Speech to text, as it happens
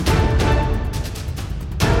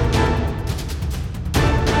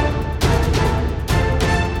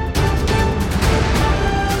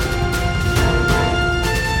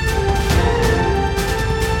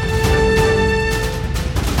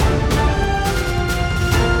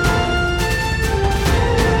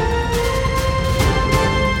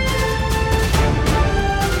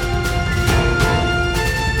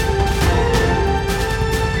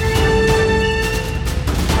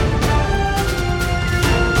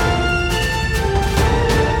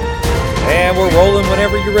And we're rolling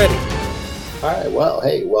whenever you're ready. All right, well,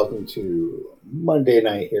 hey, welcome to Monday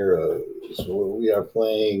Night Heroes, where we are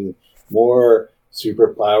playing more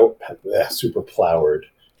super-powered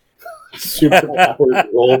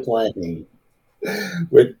role-playing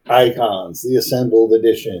with Icons, the Assembled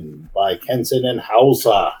Edition by Kenson and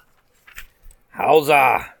Hausa.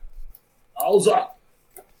 Howza!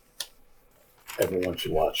 Everyone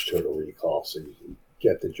should watch Total Recall so you can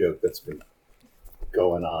get the joke that's been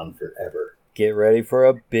going on forever. Get ready for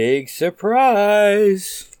a big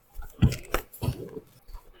surprise.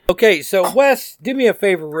 Okay, so Wes, do me a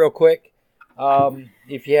favor real quick.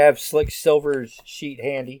 If you have Slick Silver's sheet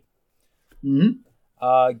handy,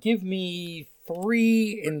 give me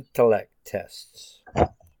 3 intellect tests.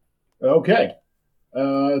 Okay.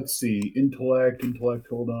 Let's see. Intellect,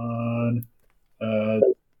 hold on.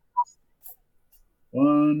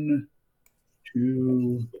 1,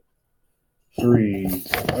 2, 3.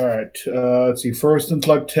 All right. Let's see. First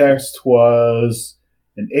intellect test was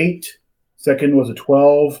an 8. Second was a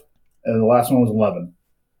 12. And the last one was 11.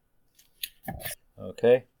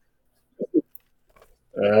 Okay.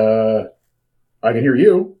 I can hear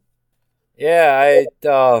you. Yeah,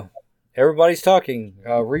 everybody's talking.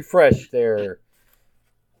 Refresh there,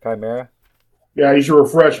 Chimera. Yeah, you should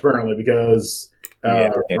refresh apparently because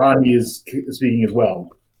Ronnie is speaking as well.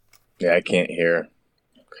 Yeah, I can't hear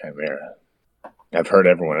Chimera. I've heard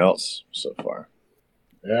everyone else so far.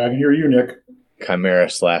 Yeah, I can hear you, Nick.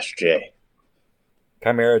 Chimera/J.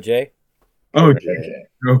 Chimera J? Oh, J.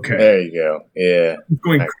 okay. There you go. Yeah. I'm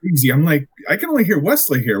going crazy. I'm like, I can only hear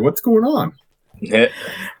Wesley here. What's going on?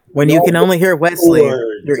 When you can only hear Wesley,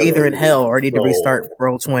 Words. you're either in hell or need to restart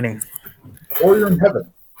roll 20. Or you're in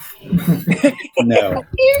heaven. No,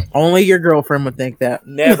 Only your girlfriend would think that.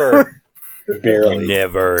 Never. barely.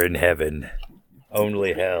 Never in heaven.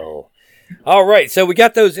 Only hell. All right, so we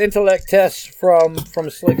got those intellect tests from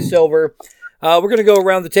Slick Silver. We're going to go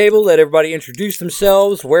around the table, let everybody introduce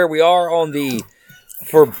themselves, where we are on the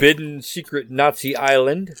forbidden secret Nazi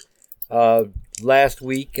island. Last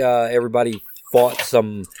week, everybody fought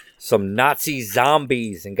some Nazi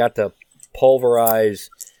zombies and got to pulverize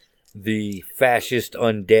the fascist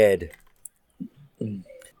undead.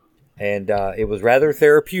 And it was rather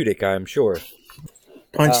therapeutic, I'm sure.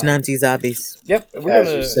 Punch Nazi zombies. Yep.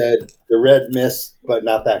 As you said, the red mist, but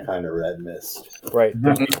not that kind of red mist. Right.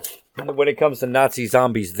 When it comes to Nazi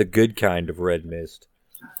zombies, the good kind of red mist.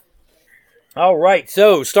 All right,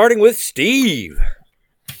 so starting with Steve.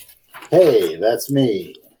 Hey, that's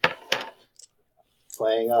me.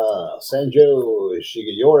 Playing Senjo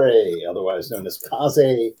Shigeyori, otherwise known as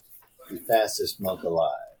Kaze, the fastest monk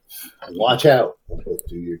alive. And watch out, he'll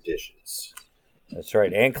do your dishes. That's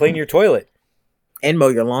right, and clean your toilet. And mow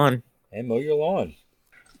your lawn. And mow your lawn.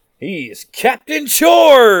 He is Captain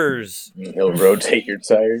Chores. He'll rotate your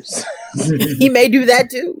tires. He may do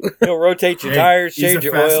that too. He'll rotate your tires, change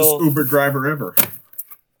your He's the fastest oil. Uber driver ever.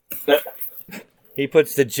 He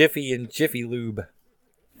puts the Jiffy in Jiffy Lube.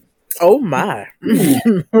 Oh my.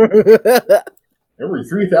 Every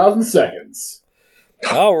 3,000 seconds.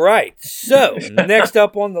 All right, so next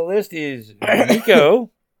up on the list is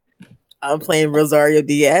Nico. I'm playing Rosario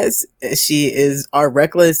Diaz. She is our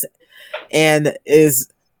reckless and is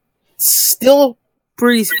still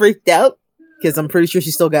pretty freaked out because I'm pretty sure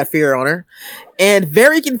she still got fear on her, and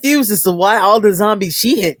very confused as to why all the zombies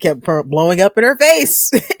she hit kept blowing up in her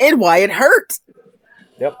face and why it hurt.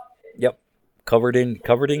 Yep. Covered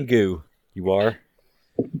in goo. You are.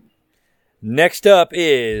 Next up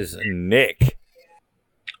is Nick.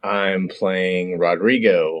 I'm playing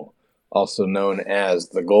Rodrigo, also known as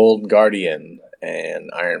the Gold Guardian, an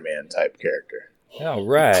Iron Man type character. All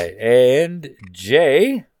right, and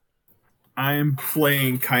Jay. I'm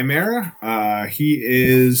playing Chimera. He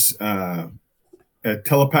is a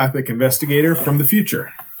telepathic investigator from the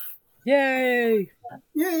future. Yay!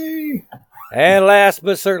 Yay! And last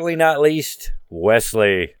but certainly not least,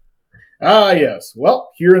 Wesley. Ah, yes.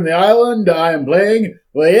 Well, here in the island, I am playing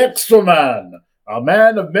the Extra Man, a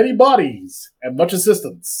man of many bodies and much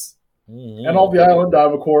assistance. Mm-hmm. And on the island,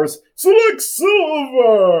 I'm, of course, Slick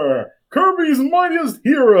Silver, Kirby's mightiest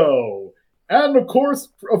hero, and, of course,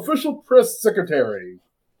 official press secretary.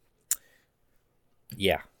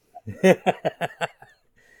 Yeah.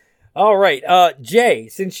 All right, Jay.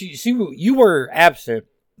 Since you were absent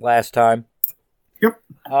last time, Yep.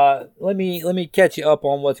 Let me catch you up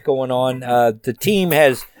on what's going on. The team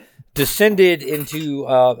has descended into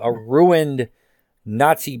a ruined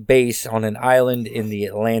Nazi base on an island in the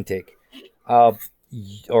Atlantic,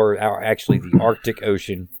 or actually the Arctic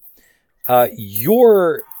Ocean.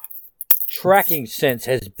 Your tracking sense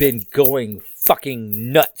has been going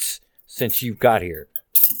fucking nuts since you got here.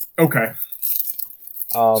 Okay.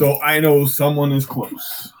 So I know someone is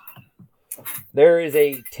close. There is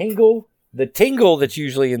a tingle. The tingle that's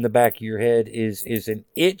usually in the back of your head is an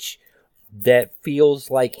itch that feels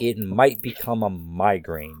like it might become a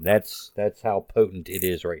migraine. That's how potent it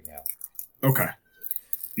is right now. Okay.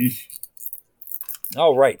 Eesh.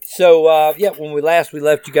 All right. So when we left,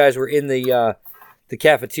 you guys were in the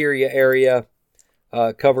cafeteria area,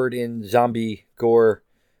 covered in zombie gore.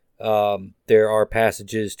 There are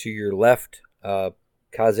passages to your left.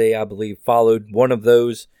 Kaze, I believe, followed one of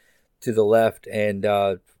those to the left and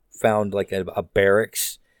found like a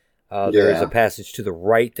barracks. There is a passage to the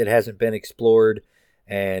right that hasn't been explored,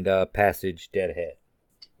 and a passage dead ahead.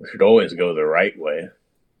 We should always go the right way.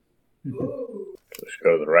 We should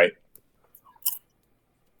go the right.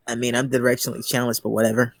 I mean, I'm directionally challenged, but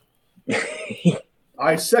whatever.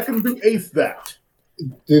 I second the eighth that.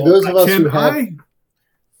 Do those of us who have I?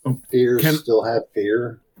 fear still have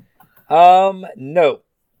fear? No.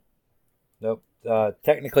 Nope.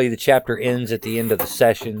 Technically, the chapter ends at the end of the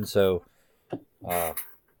session, so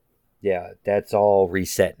that's all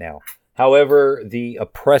reset now. However, the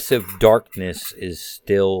oppressive darkness is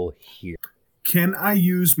still here. Can I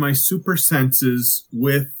use my super senses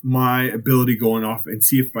with my ability going off and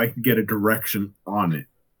see if I can get a direction on it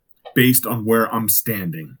based on where I'm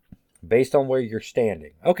standing? Based on where you're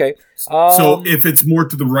standing. Okay. So if it's more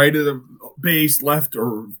to the right of the base, left,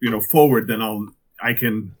 or forward, then I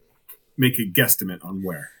can make a guesstimate on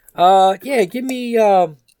where. Give me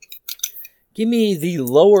the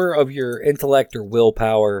lower of your intellect or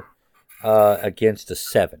willpower against a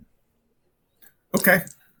 7. Okay.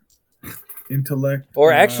 Intellect.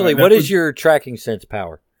 Or actually, what is your tracking sense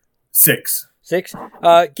power? 6. 6?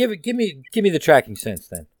 Give me the tracking sense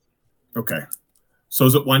then. Okay. So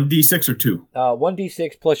is it 1d6 or 2?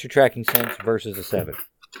 1d6 plus your tracking sense versus a 7.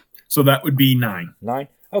 So that would be 9. 9?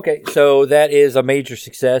 Okay, so that is a major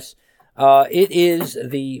success. It is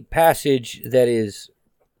the passage that is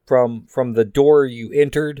from the door you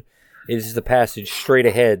entered. It is the passage straight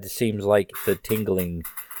ahead. It seems like the tingling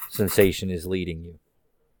sensation is leading you.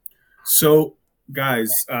 So, guys,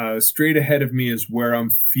 straight ahead of me is where I'm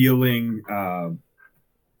feeling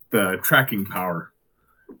the tracking power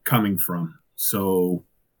coming from. So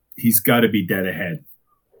he's got to be dead ahead.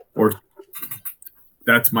 Or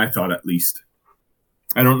that's my thought, at least.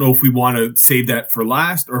 I don't know if we want to save that for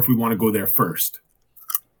last or if we want to go there first.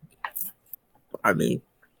 I mean,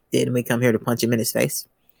 didn't we come here to punch him in his face?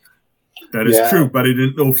 That is true, but I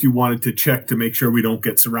didn't know if you wanted to check to make sure we don't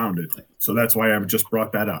get surrounded. So that's why I just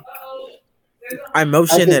brought that up. I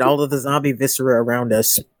motion at all of the zombie viscera around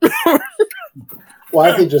us. Well,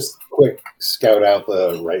 I could just quick scout out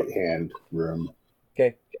the right-hand room.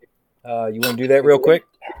 Okay. You want to do that real quick?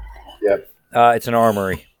 Yep. It's an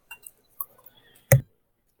armory.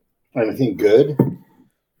 Anything good?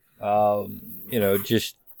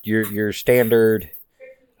 Just your standard.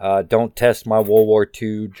 Don't test my World War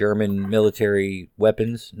II German military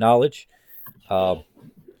weapons knowledge.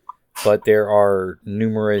 But there are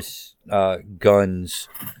numerous guns.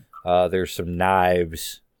 There's some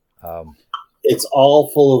knives. It's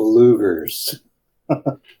all full of Lugers.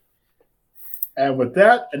 And with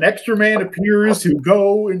that, an extra man appears to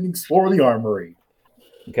go and explore the armory.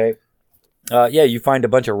 Okay. You find a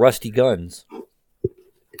bunch of rusty guns.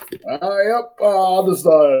 Yep. I'll just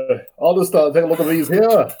take a look at these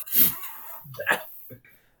here.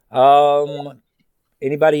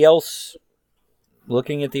 Anybody else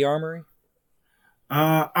looking at the armory?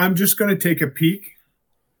 I'm just going to take a peek.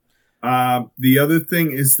 The other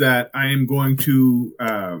thing is that I am going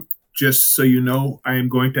to, just so you know, I am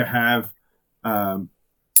going to have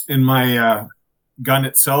in my gun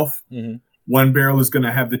itself, one barrel is going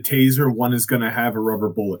to have the taser, one is going to have a rubber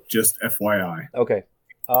bullet, just FYI. Okay.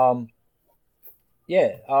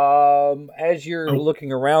 As you're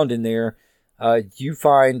looking around in there, you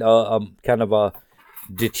find a kind of a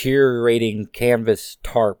deteriorating canvas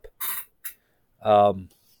tarp.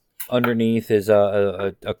 Underneath is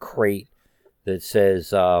a crate that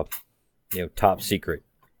says, top secret.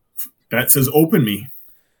 That says open me.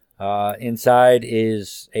 Inside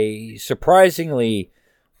is a surprisingly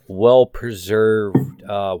well-preserved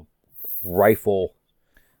rifle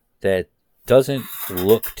that doesn't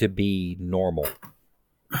look to be normal.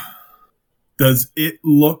 Does it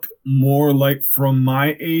look more like from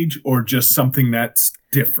my age or just something that's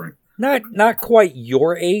different? Not quite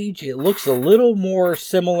your age. It looks a little more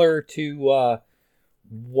similar to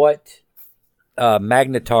what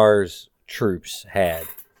Magnetar's troops had.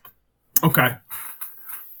 Okay.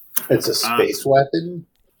 It's a space weapon?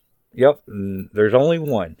 Yep. There's only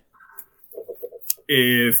one.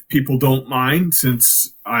 If people don't mind,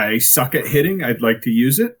 since I suck at hitting, I'd like to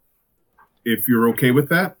use it. If you're okay with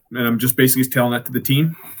that. And I'm just basically telling that to the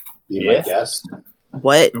team. Be Yeah. my guest.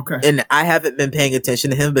 What? Okay. And I haven't been paying attention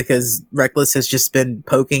to him because Reckless has just been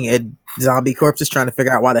poking at zombie corpses trying to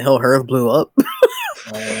figure out why the hell hers blew up.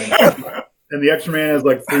 And the extra man has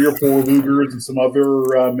like 3 or 4 Lugers and some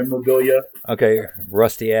other memorabilia. Okay,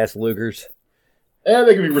 rusty ass Lugers. And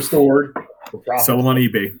they can be restored. for profit. Sell them on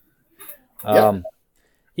eBay.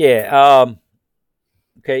 Yeah.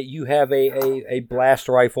 Okay, you have a blast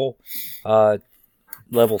rifle,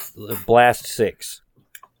 level blast 6.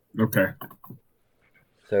 Okay.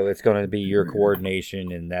 So it's going to be your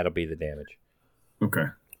coordination, and that'll be the damage. Okay.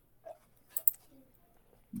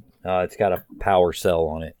 It's got a power cell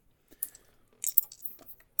on it.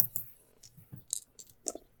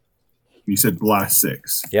 You said blast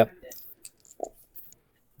 6. Yep.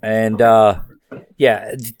 And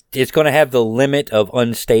yeah, it's going to have the limit of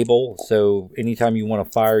unstable. So anytime you want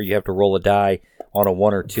to fire, you have to roll a die on a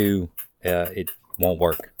 1 or 2. It won't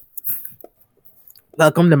work.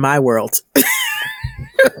 Welcome to my world.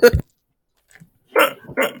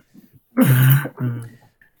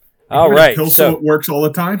 All Give it a right. pill so So it works all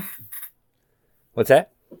the time? what's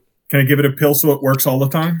that? Can I give it a pill so it works all the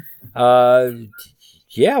time?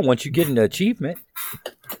 Yeah. Once you get an achievement,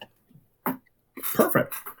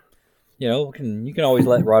 Perfect. you can always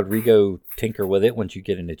let Rodrigo tinker with it once you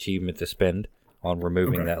get an achievement to spend on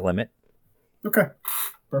removing Okay. that limit. Okay.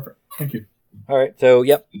 Perfect. Thank you. All right. So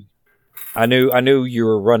yep. I knew you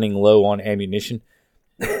were running low on ammunition.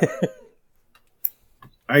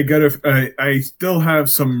 I still have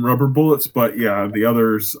some rubber bullets, but yeah, the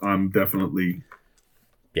others I'm definitely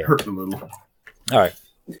hurting a little.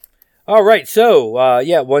 All right. So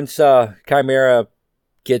yeah, once Chimera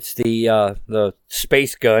gets the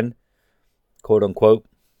space gun, quote unquote,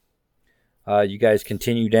 you guys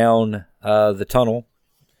continue down the tunnel.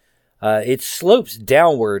 It slopes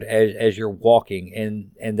downward as you're walking,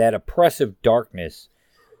 and that oppressive darkness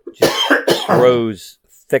just grows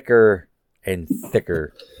thicker and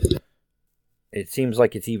thicker. It seems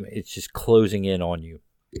like it's just closing in on you.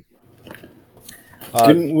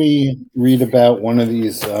 Didn't we read about one of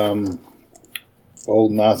these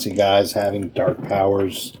old Nazi guys having dark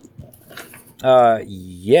powers?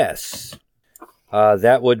 Yes.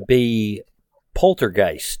 That would be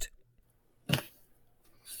Poltergeist.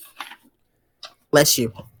 Bless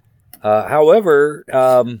you. However,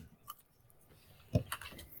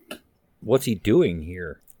 what's he doing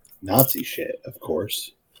here? Nazi shit, of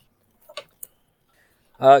course.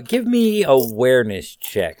 Give me awareness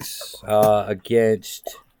checks against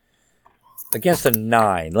a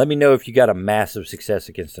 9. Let me know if you got a massive success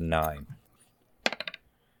against a 9.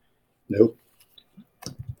 Nope.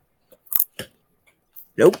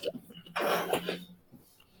 Nope.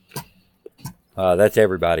 That's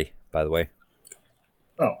everybody, by the way.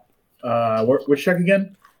 Which check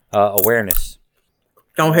again? Awareness.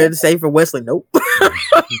 Don't hear the say for Wesley. Nope.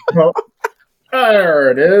 Well,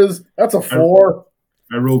 there it is. That's a 4.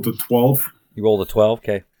 I rolled a 12. You rolled a 12,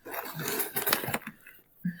 okay.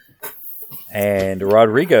 And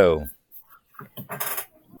Rodrigo.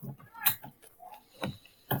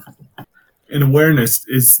 In awareness,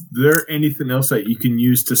 is there anything else that you can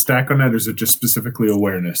use to stack on that, or is it just specifically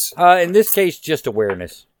awareness? In this case, just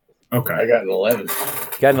awareness. Okay. I got an 11.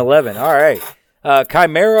 Got an 11. All right.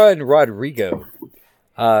 Chimera and Rodrigo.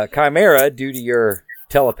 Chimera, due to your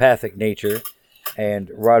telepathic nature,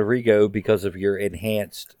 and Rodrigo, because of your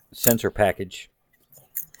enhanced sensor package.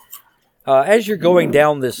 As you're going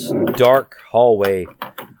down this dark hallway,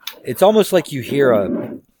 it's almost like you hear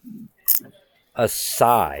a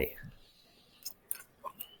sigh.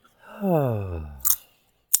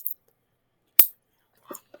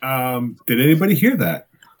 Did anybody hear that?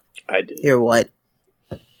 I did. Hear what?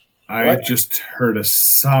 I just heard a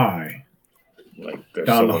sigh. Like there's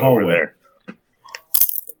Down the someone over hallway. there.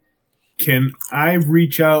 Can I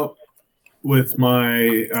reach out with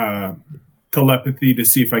my telepathy to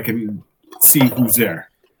see if I can see who's there?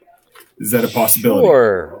 Is that a possibility?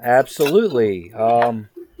 Sure, absolutely.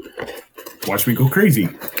 Watch me go crazy.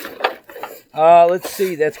 Let's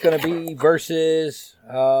see. That's going to be versus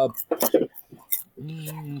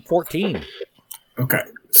 14. Okay.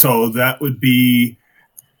 So that would be...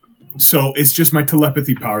 So it's just my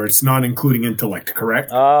telepathy power. It's not including intellect,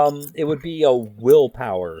 correct? It would be a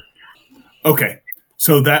willpower. Okay.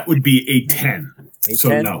 So that would be a 10. A So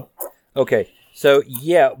 10? no. Okay. So,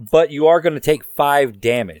 yeah, but you are going to take 5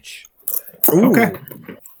 damage. Okay.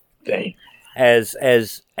 Dang. As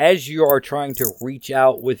you are trying to reach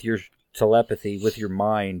out with your telepathy, with your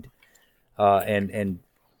mind, and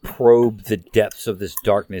probe the depths of this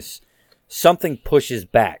darkness, something pushes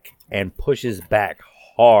back and pushes back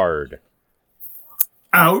hard.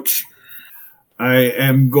 Ouch. I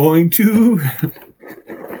am going to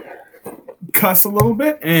cuss a little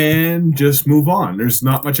bit and just move on. There's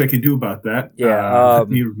not much I can do about that. Yeah. Let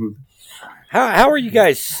me remove. How are you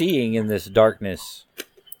guys seeing in this darkness?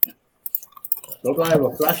 Don't I have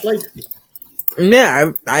a flashlight?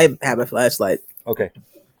 Yeah, I have a flashlight Okay.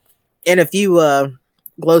 and a few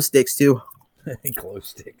glow sticks too. Glow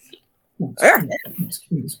sticks. Yeah,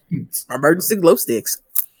 emergency glow sticks.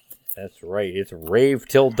 That's right. It's rave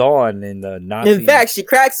till dawn in the Nazi. In fact, she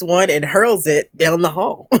cracks one and hurls it down the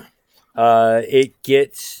hall. It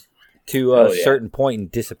gets to a Oh, yeah. certain point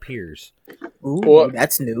and disappears, Ooh, What?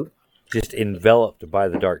 that's new. just enveloped by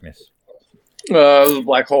the darkness. It was a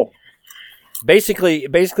black hole. Basically,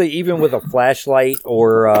 even with a flashlight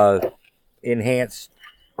or enhanced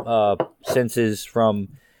senses from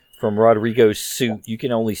Rodrigo's suit, you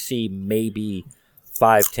can only see maybe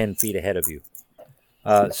 5-10 feet ahead of you.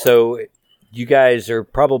 So you guys are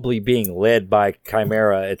probably being led by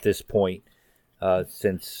Chimera at this point,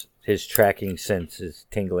 since his tracking sense is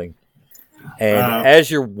tingling. And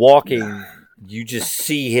as you're walking, you just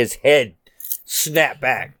see his head snap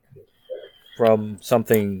back from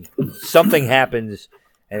something. Something happens,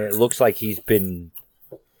 and it looks like he's been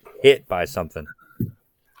hit by something.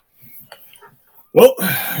 Well,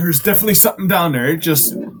 there's definitely something down there. It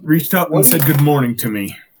just reached out and said good morning to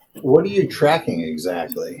me. What are you tracking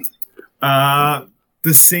exactly? The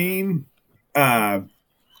same.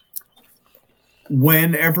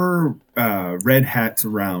 Whenever Red Hat's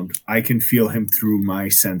around, I can feel him through my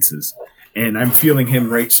senses, and I'm feeling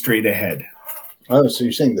him right straight ahead. Oh, so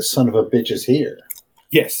you're saying the son of a bitch is here?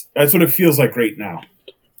 Yes, that's what it feels like right now.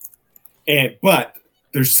 But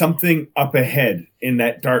there's something up ahead in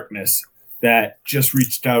that darkness that just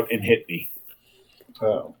reached out and hit me.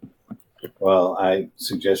 Oh. Well, I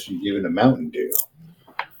suggest you give it a Mountain Dew.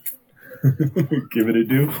 Give it a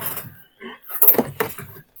do.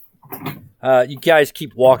 You guys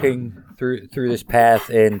keep walking through this path,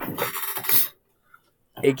 and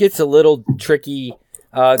it gets a little tricky.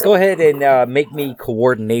 Go ahead and make me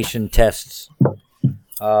coordination tests.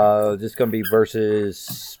 This is going to be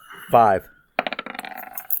versus 5.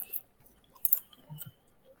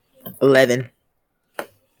 11.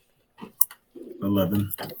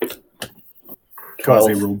 11. 12.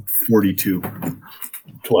 Kaze rolled 42.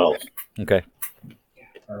 12. Okay.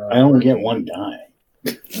 I only get one die.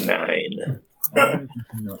 9.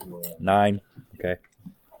 9. Okay.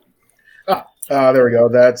 There we go.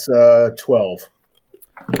 That's 12.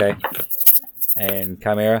 Okay. And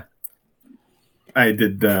Chimera? I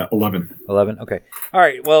did 11. 11. Okay. All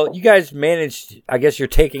right. Well, you guys managed. I guess you're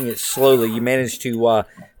taking it slowly. You managed to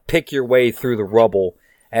pick your way through the rubble,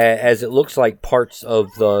 as it looks like parts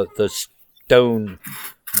of the stone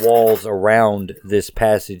walls around this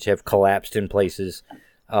passage have collapsed in places.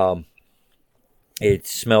 It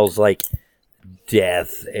smells like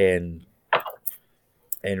death and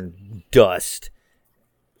dust.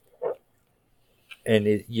 And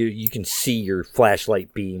you can see your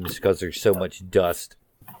flashlight beams because there's so much dust.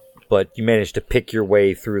 But you manage to pick your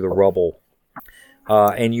way through the rubble.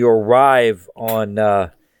 And you arrive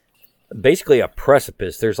on basically a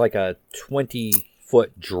precipice. There's like a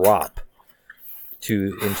 20-foot drop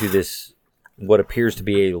into this, what appears to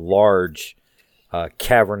be a large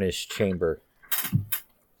cavernous chamber.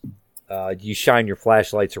 You shine your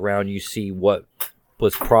flashlights around. You see what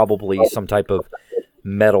was probably some type of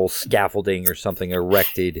metal scaffolding or something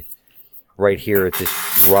erected right here at this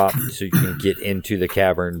drop so you can get into the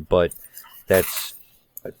cavern, but that's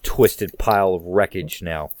a twisted pile of wreckage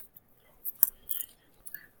now.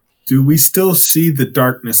 Do we still see the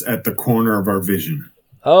darkness at the corner of our vision?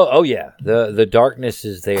 Oh yeah. The darkness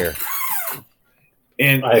is there.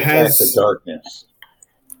 And I attack the darkness.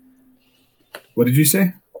 What did you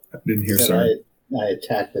say? I didn't hear. Sorry. I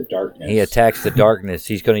attack the darkness. He attacks the darkness.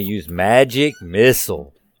 He's going to use magic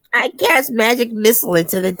missile. I cast magic missile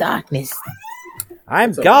into the darkness.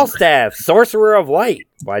 I'm Galstaff, sorcerer of light.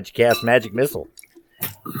 Why'd you cast magic missile?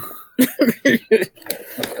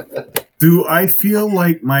 Do I feel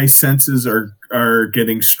like my senses are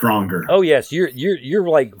getting stronger? Oh yes, you're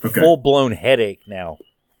like Okay. full blown headache now.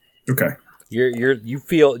 Okay.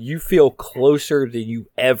 You feel closer than you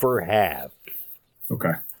ever have.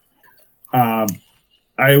 Okay.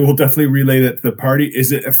 I will definitely relay that to the party.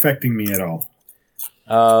 Is it affecting me at all?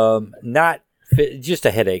 Just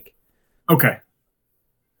a headache. Okay.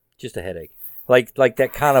 Just a headache. Like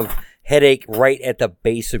that kind of headache right at the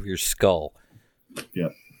base of your skull.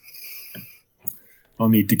 Yep. I'll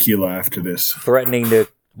need tequila after this. Threatening to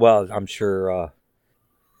Well, I'm sure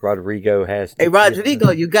Rodrigo has. Hey, Rodrigo,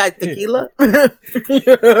 you got tequila? Back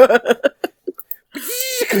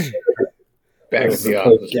to Was the the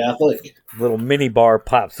office. Pope Catholic? Little mini bar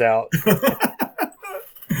pops out.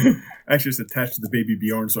 Actually, it's attached to the baby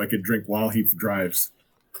Bjorn so I could drink while he drives.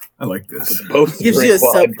 I like this. Both Gives drink you a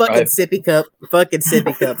while I fucking drive. sippy cup. Fucking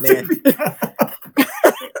sippy cup, man.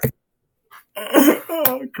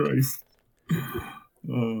 Oh, Christ.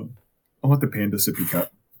 I want the panda sippy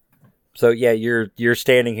cup. So yeah, you're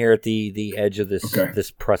standing here at the edge of this Okay.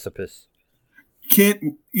 this precipice.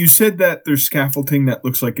 Can't you said that there's scaffolding that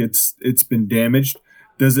looks like it's been damaged?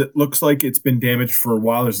 Does it looks like it's been damaged for a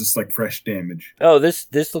while? Or is this like fresh damage? Oh, this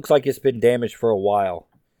looks like it's been damaged for a while.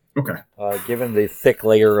 Okay. Given the thick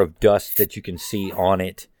layer of dust that you can see on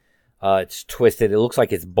it, it's twisted. It looks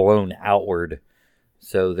like it's blown outward.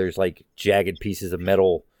 So there's like jagged pieces of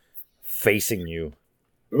metal facing you.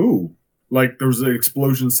 Ooh. Like there was an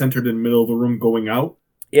explosion centered in the middle of the room going out?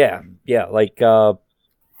 Yeah. Like now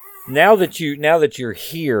that you're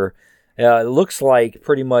here, it looks like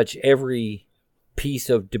pretty much every piece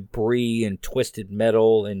of debris and twisted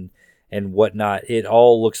metal and whatnot. It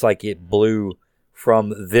all looks like it blew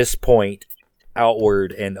from this point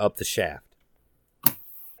outward and up the shaft.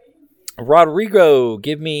 Rodrigo,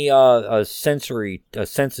 give me a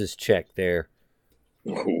senses check there.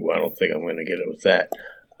 Ooh, I don't think I'm going to get it with that.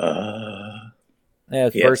 Yeah,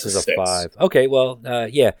 it's Yeah, versus it's a a 6. 5. Okay, well,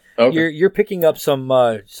 yeah, Okay. you're picking up some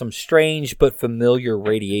strange but familiar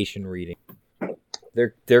radiation reading.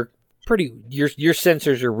 They're pretty. Your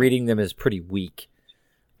sensors are reading them as pretty weak,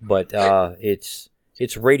 but it's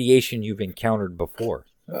radiation you've encountered before.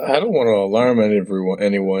 I don't want to alarm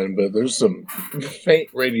anyone, but there's some faint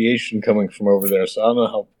radiation coming from over there, so I don't know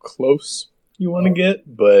how close you want to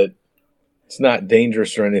get, but it's not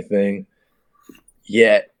dangerous or anything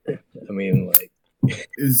yet. I mean, like,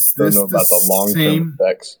 Is I don't this know about the long-term same?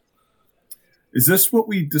 effects. Is this what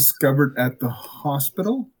we discovered at the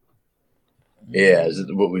hospital? Yeah, is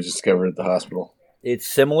it what we discovered at the hospital? It's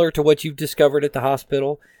similar to what you've discovered at the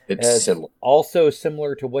hospital. It's similar. Also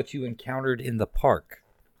similar to what you encountered in the park.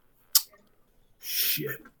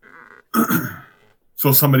 Shit.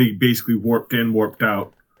 So somebody basically warped in, warped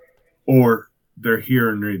out, or they're here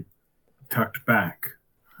and they tucked back.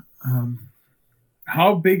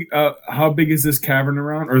 How big is this cavern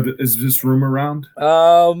around, or is this room around?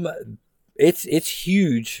 It's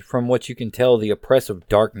huge from what you can tell. The oppressive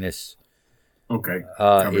darkness Okay.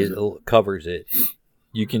 covers it.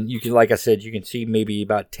 You can like I said, you can see maybe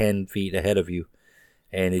about 10 feet ahead of you,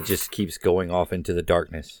 and it just keeps going off into the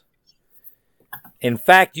darkness. In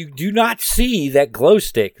fact, you do not see that glow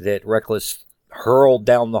stick that Reckless hurled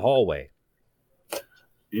down the hallway.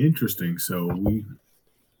 Interesting.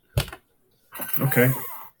 Okay.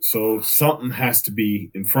 So something has to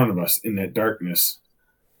be in front of us in that darkness,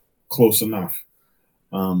 close enough.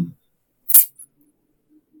 What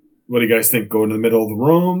do you guys think? Go in the middle of the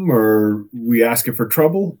room, or we asking for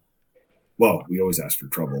trouble? Well, we always ask for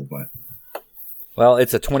trouble, but Well,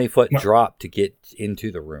 it's a 20-foot drop to get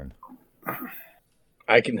into the room.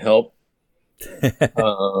 I can help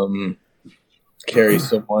carry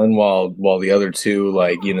someone while the other two,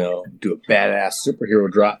 like, you know, do a badass superhero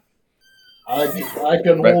drop. I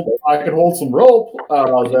can hold some rope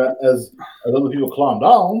as other people climb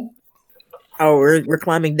down. Oh, we're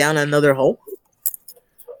climbing down another hole.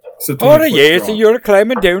 it's a Oh, 20-foot yeah, so drop. you're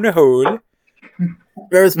climbing down a hole.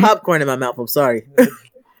 There was popcorn in my mouth. I'm sorry.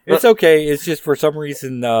 It's okay. It's just for some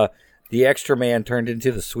reason the extra man turned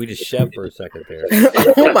into the Swedish chef for a second there.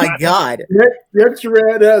 Oh my god! The extra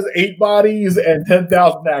man has 8 bodies and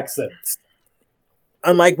 10,000 accents.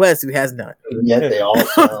 Unlike Wes, who has none. And yet they all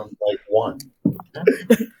sound like one.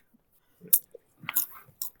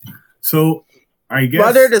 So I guess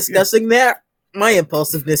While they're discussing that, my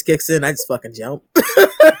impulsiveness kicks in. I just fucking jump.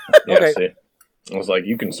 Yeah, Okay. see? I was like,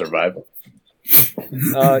 you can survive.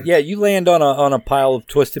 Yeah, you land on a pile of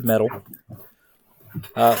twisted metal.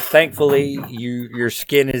 Thankfully, your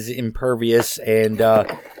skin is impervious, and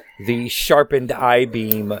the sharpened eye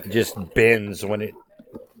beam just bends when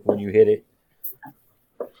you hit it.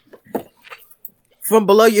 From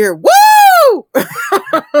below, you hear "Woo!"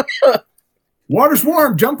 water's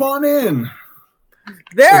warm. Jump on in.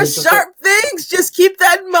 There are Is it just sharp things. Just keep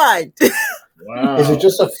that in mind. Wow. Is it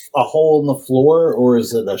just a hole in the floor, or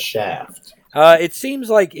is it a shaft? It seems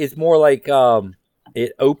like it's more like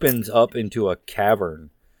it opens up into a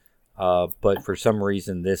cavern, but for some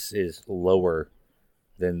reason this is lower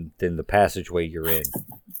than the passageway you're in.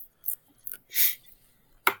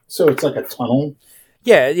 So it's like a tunnel?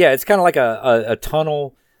 Yeah, it's kind of like a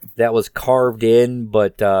tunnel that was carved in,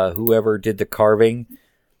 but whoever did the carving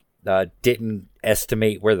didn't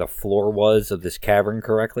estimate where the floor was of this cavern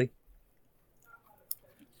correctly.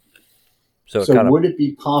 So would it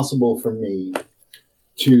be possible for me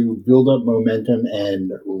to build up momentum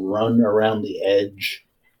and run around the edge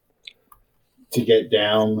to get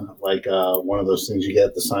down, like one of those things you get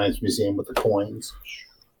at the Science Museum with the coins?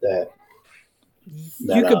 You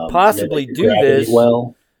could possibly do this.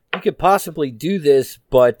 Well, you could possibly do this,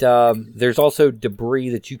 but there's also debris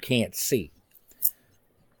that you can't see.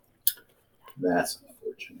 That's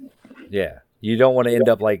unfortunate. Yeah. You don't want to end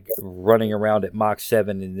up like running around at Mach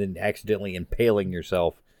 7 and then accidentally impaling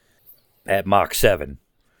yourself at Mach 7.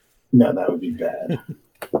 No, that would be bad.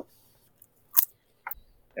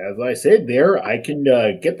 As I said there, I can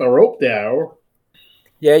get the rope down.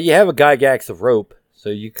 Yeah, you have a Gygax of rope, so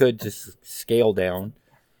you could just scale down.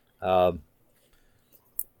 I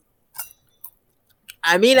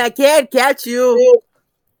mean, I can't catch you.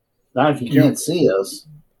 Not if you can't see us.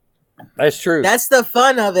 That's true. That's the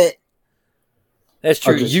fun of it. That's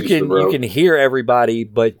true. I'll just You use the can rope. hear everybody,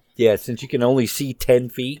 but yeah, since you can only see 10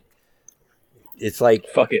 feet, it's like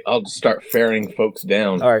Fuck it. I'll just start ferrying folks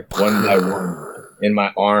down. all right. One by one. In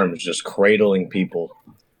my arms, just cradling people.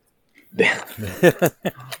 Thank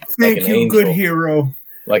an you, good angel. hero.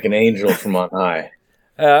 Like an angel from on high.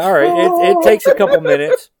 All right. It takes a couple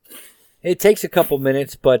minutes. It takes a couple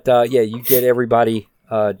minutes, but yeah, you get everybody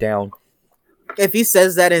down. If he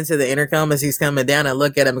says that into the intercom as he's coming down, I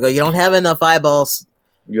look at him and go, "You don't have enough eyeballs."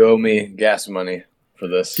 You owe me gas money for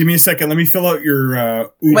this. Give me a second. Let me fill out your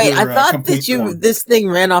Uber, Wait, I thought complete that form. this thing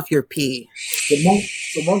ran off your pee. The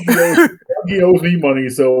monkey owes me money,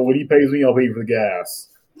 so when he pays me, I'll pay for the gas.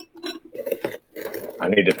 I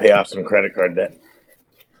need to pay off some credit card debt.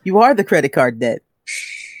 You are the credit card debt.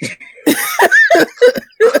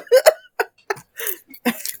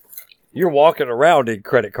 You're walking around in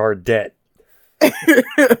credit card debt.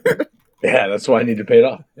 Yeah, that's why I need to pay it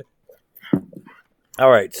off. All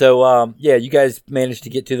right, so yeah, you guys managed to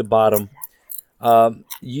get to the bottom.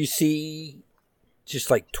 You see just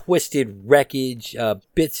like twisted wreckage,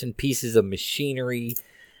 bits and pieces of machinery.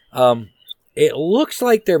 It looks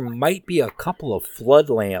like there might be a couple of flood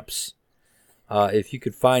lamps if you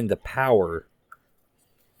could find the power.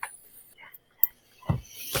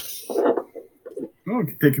 Oh, we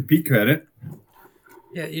can take a peek at it.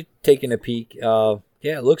 Yeah, you're taking a peek. Yeah,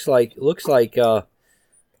 it looks like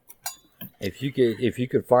if you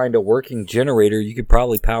could find a working generator, you could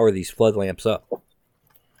probably power these flood lamps up.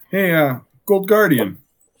 Hey, Gold Guardian.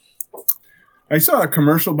 I saw a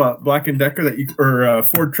commercial about Black & Decker or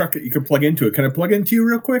Ford truck that you could plug into it. Can I plug into you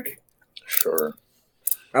real quick? Sure.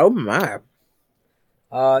 Oh my!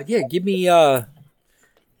 Yeah, give me an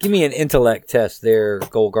intellect test there,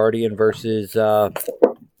 Gold Guardian versus a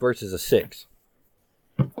 6.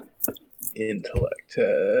 Intellect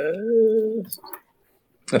test.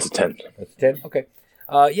 That's a 10. That's 10. Okay.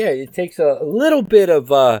 Yeah, it takes a little bit of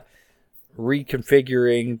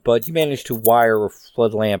reconfiguring, but you manage to wire a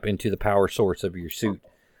flood lamp into the power source of your suit,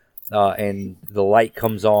 and the light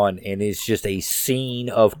comes on, and it's just a scene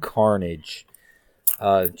of carnage.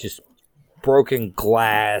 Just broken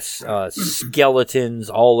glass, skeletons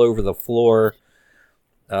all over the floor,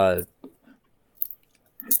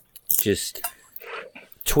 just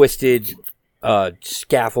twisted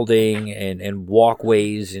scaffolding and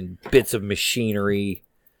walkways and bits of machinery.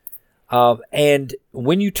 And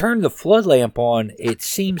when you turn the flood lamp on, it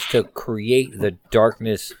seems to create the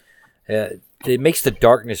darkness. It makes the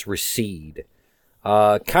darkness recede.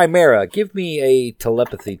 Chimera, give me a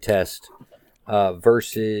telepathy test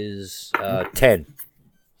versus 10.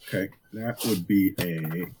 Okay, that would be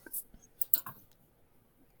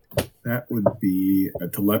a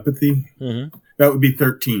telepathy. Mm-hmm. That would be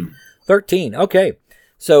 13. 13. Okay,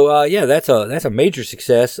 so yeah, that's a major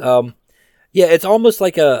success. Yeah, it's almost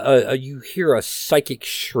like a you hear a psychic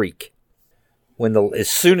shriek as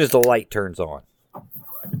soon as the light turns on.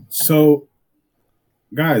 So,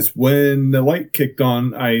 guys, when the light kicked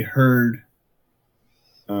on, I heard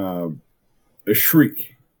a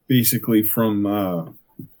shriek, basically from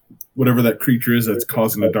whatever that creature is that's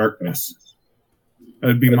causing the darkness.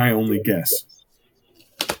 That'd be my only guess.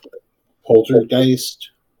 Poltergeist.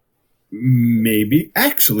 Maybe.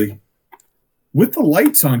 Actually, with the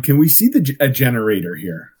lights on, can we see a generator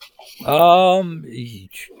here?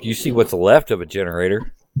 You see what's left of a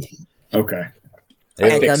generator. Okay.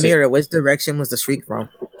 And Chimera, which direction was the shriek from?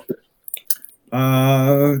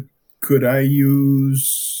 Could I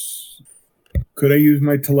use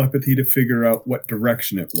my telepathy to figure out what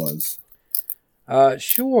direction it was?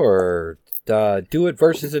 Sure. Do it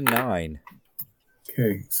versus a 9.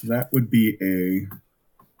 Okay, so that would be a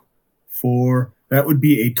 4. That would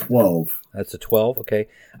be a 12. That's a 12. Okay.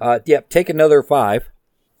 Yep. Take another 5.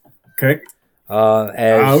 Okay.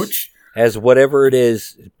 Ouch. As whatever it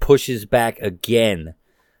is pushes back again.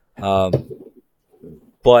 But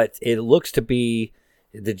it looks to be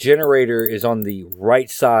the generator is on the right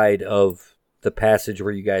side of the passage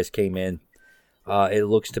where you guys came in. It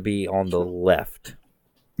looks to be on the left.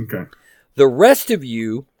 Okay. The rest of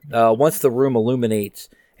you, once the room illuminates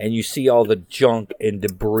and you see all the junk and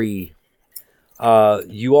debris,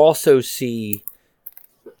 you also see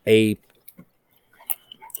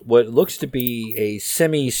what looks to be a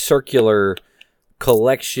semicircular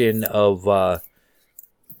collection of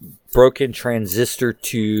broken transistor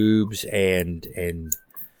tubes and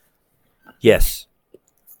yes.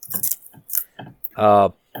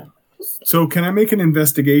 So can I make an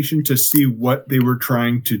investigation to see what they were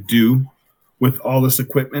trying to do with all this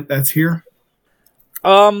equipment that's here?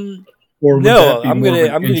 Or would No, that be I'm more of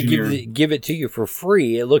gonna an engineering- give it to you for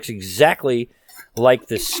free. It looks exactly like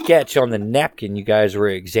the sketch on the napkin you guys were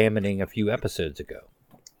examining a few episodes ago.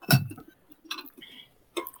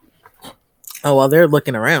 Oh, while they're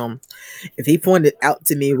looking around, if he pointed out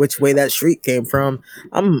to me which way that shriek came from,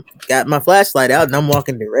 I'm got my flashlight out and I'm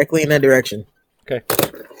walking directly in that direction. Okay.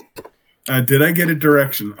 Did I get a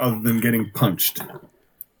direction other than getting punched?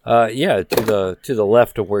 Yeah, to the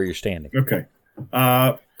left of where you're standing. Okay.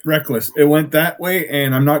 Reckless. It went that way,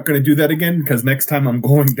 and I'm not going to do that again because next time I'm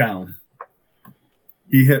going down.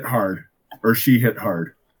 He hit hard, or she hit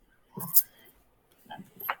hard.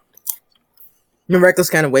 And Reckless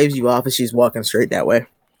kind of waves you off as she's walking straight that way.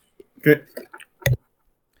 Okay.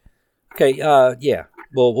 Okay, yeah.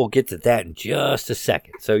 We'll get to that in just a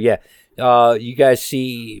second. So yeah, you guys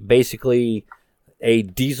see basically a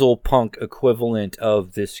diesel punk equivalent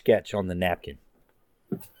of this sketch on the napkin.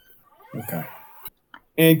 Okay.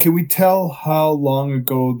 And can we tell how long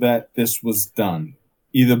ago that this was done?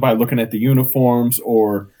 Either by looking at the uniforms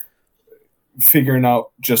or figuring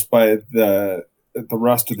out just by the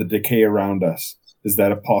rust of the decay around us. Is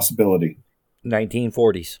that a possibility?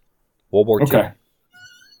 1940s. World War II. Okay.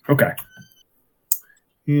 Okay.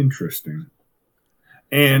 Interesting.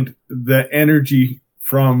 And the energy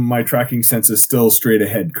from my tracking sense is still straight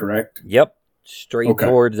ahead, correct? Yep. Straight Okay.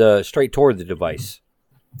 toward the device.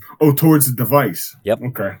 Oh, towards the device. Yep.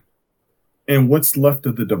 Okay. And what's left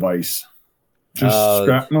of the device? Just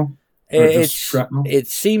shrapnel? Or just shrapnel? It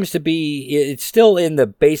seems to be it's still in the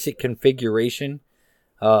basic configuration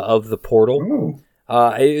of the portal.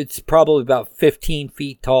 Oh. It's probably about 15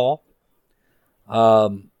 feet tall.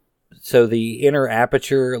 So the inner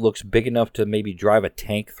aperture looks big enough to maybe drive a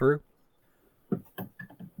tank through.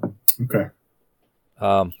 Okay.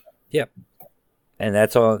 Yep. And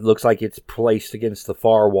that's on. Looks like it's placed against the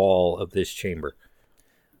far wall of this chamber.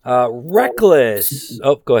 Reckless.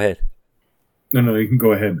 Oh, go ahead. No, you can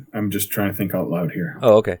go ahead. I'm just trying to think out loud here.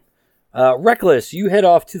 Oh, okay. Reckless, you head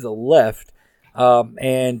off to the left,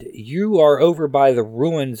 and you are over by the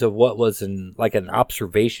ruins of what was an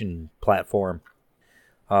observation platform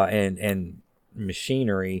and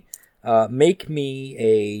machinery. Make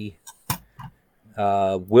me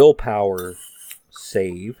a willpower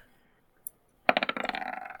save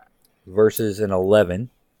versus an 11.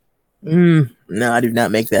 No, I do not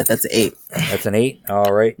make that. That's an 8. That's an 8.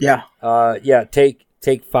 All right. Yeah. Yeah. Take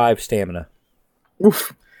 5 stamina.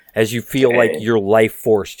 Oof. As you feel like your life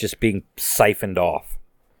force just being siphoned off.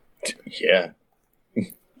 Yeah.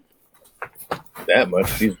 That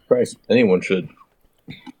much. Jesus Christ. Anyone should.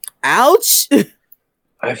 Ouch!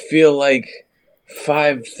 I feel like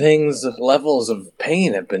 5 levels of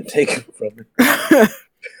pain have been taken from me.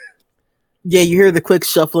 Yeah, you hear the quick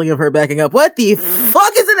shuffling of her backing up. What the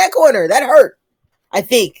fuck is in that corner? That hurt. I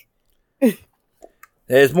think.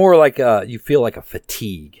 It's more like you feel like a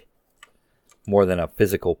fatigue more than a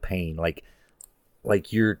physical pain. Like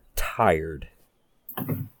you're tired.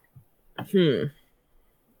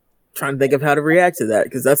 Trying to think of how to react to that,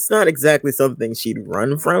 because that's not exactly something she'd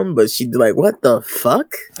run from, but she'd be like, what the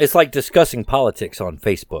fuck? It's like discussing politics on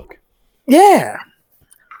Facebook. Yeah.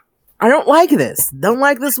 I don't like this. Don't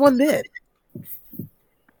like this one bit.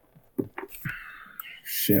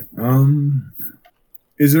 Shit.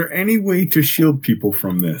 Is there any way to shield people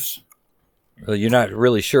from this? Well, you're not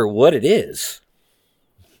really sure what it is.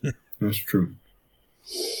 That's true.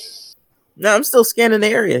 No, I'm still scanning the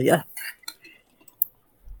area, yeah.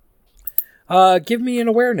 Give me an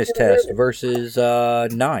awareness test versus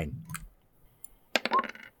 9.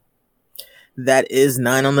 That is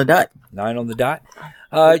 9 on the dot. 9 on the dot.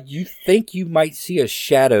 You think you might see a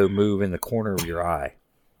shadow move in the corner of your eye.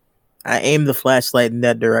 I aim the flashlight in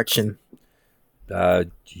that direction.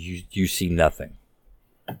 You see nothing.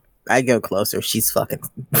 I go closer. She's fucking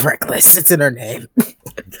reckless. It's in her name.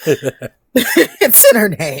 It's in her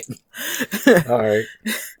name. All right.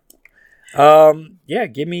 Yeah,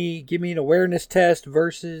 give me an awareness test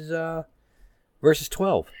versus 12.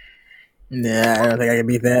 Nah, I don't think I can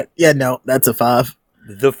beat that. Yeah, no, that's a 5.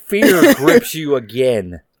 The fear grips you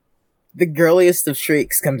again. The girliest of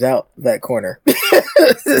shrieks comes out that corner.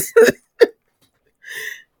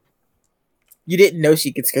 You didn't know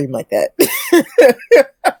she could scream like that.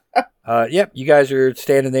 Yep, you guys are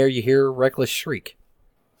standing there. You hear Reckless shriek.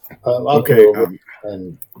 I'll Okay, go over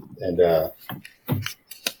and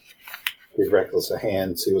give Reckless a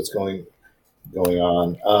hand, see what's going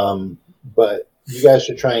on. But you guys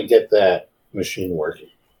should try and get that machine working.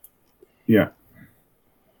 Yeah.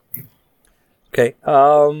 Okay.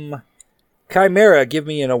 Chimera, give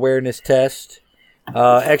me an awareness test.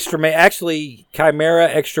 Extra Man, actually, Chimera,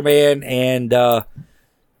 Extra Man, and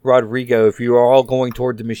Rodrigo. If you are all going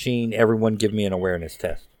toward the machine, everyone give me an awareness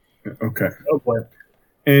test. Okay. Okay.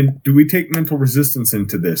 And do we take mental resistance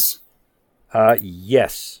into this?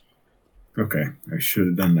 Yes. Okay. I should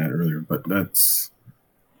have done that earlier, but that's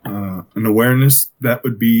an awareness. That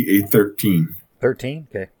would be a 13. 13.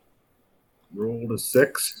 Okay. Rolled a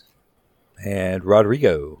 6. And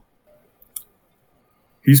Rodrigo.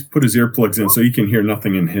 He's put his earplugs in so he can hear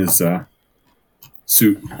nothing in his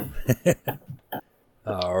suit.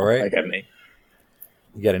 All right. I got an 8.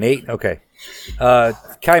 You got an 8? Okay.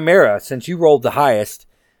 Chimera, since you rolled the highest,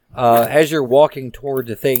 as you're walking toward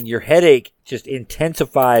the thing, your headache just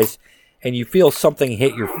intensifies and you feel something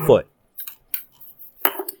hit your foot.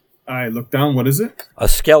 I look down. What is it? A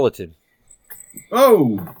skeleton.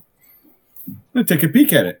 Oh! I'm going to take a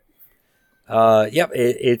peek at it. Yep,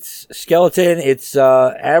 it's skeleton. It's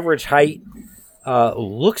average height.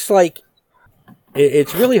 Looks like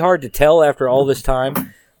it's really hard to tell after all this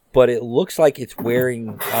time, but it looks like it's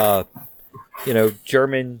wearing,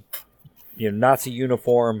 German, Nazi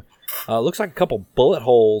uniform. Looks like a couple bullet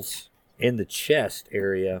holes in the chest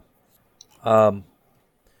area.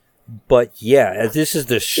 But yeah, as this is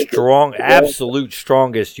the absolute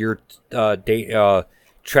strongest your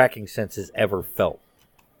tracking senses ever felt.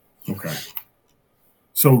 Okay.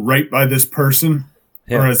 So right by this person,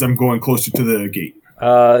 or as I'm going closer to the gate?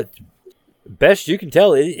 Best you can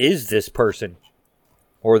tell, it is this person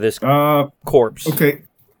or this corpse. Okay.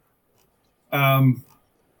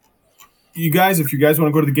 You guys, if you guys want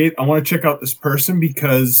to go to the gate, I want to check out this person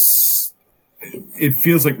because it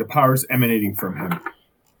feels like the power is emanating from him.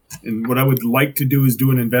 And what I would like to do is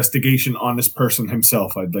do an investigation on this person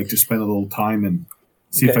himself. I'd like to spend a little time and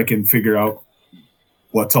see if I can figure out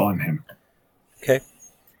what's on him. Okay.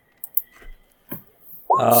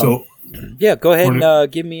 So, yeah, go ahead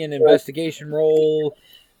and give me an investigation roll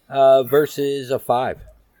versus a 5.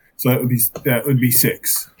 So that would be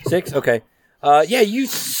 6. 6. Okay. Yeah, you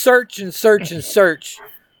search and search and search.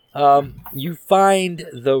 You find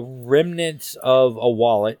the remnants of a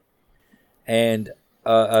wallet and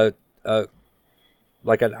like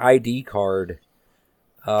an ID card.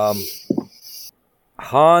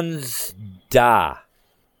 Hans Da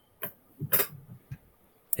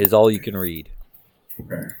is all you can read.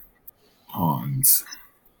 Okay. Hans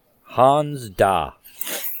Da.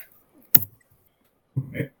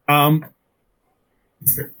 Okay.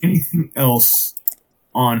 Is there anything else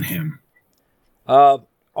on him?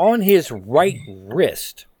 On his right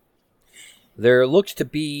wrist, there looks to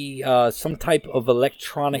be some type of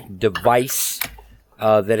electronic device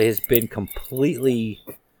that has been completely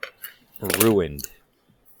ruined.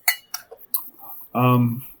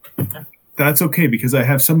 That's okay because I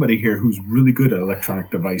have somebody here who's really good at electronic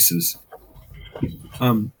devices.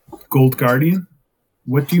 Gold Guardian,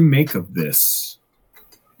 what do you make of this?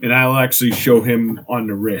 And I'll actually show him on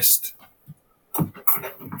the wrist.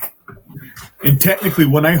 And technically,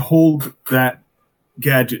 when I hold that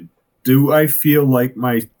gadget, do I feel like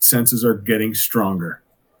my senses are getting stronger?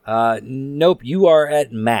 Nope, you are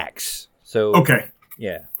at max. So Okay.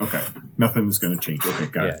 Yeah. Okay. Nothing's going to change. Okay,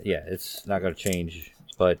 got it. Yeah, it's not going to change.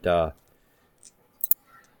 But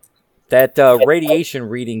that radiation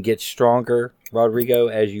reading gets stronger, Rodrigo,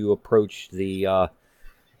 as you approach the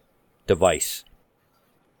device.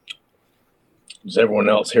 Does everyone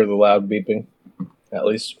else hear the loud beeping, at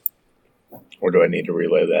least? Or do I need to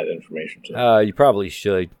relay that information to them? You probably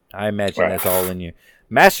should. I imagine that's all in you.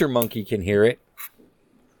 Master Monkey can hear it,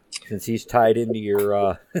 since he's tied into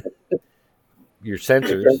your your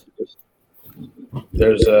sensors.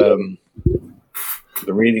 There's the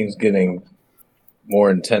reading's getting more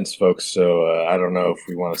intense, folks, so I don't know if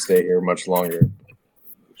we want to stay here much longer.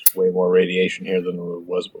 There's way more radiation here than there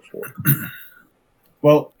was before.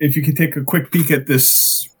 Well, if you could take a quick peek at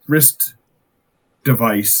this wrist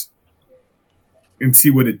device and see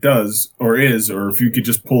what it does or if you could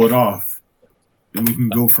just pull it off and we can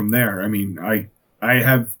go from there. I mean, I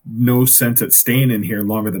have no sense at staying in here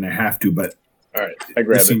longer than I have to, but All right, I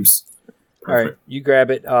grab this it. seems All right, perfect. you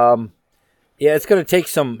grab it. Yeah, it's gonna take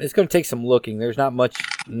some. It's gonna take some looking. There's not much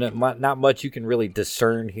you can really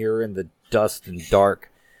discern here in the dust and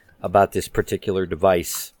dark about this particular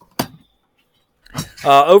device.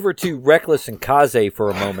 Over to Reckless and Kaze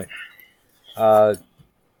for a moment.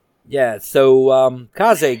 Yeah, so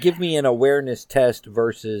Kaze, give me an awareness test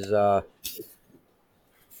versus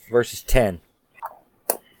 10.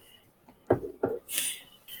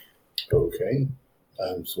 Okay.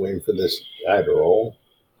 I'm just waiting for this die to roll.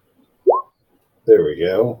 There we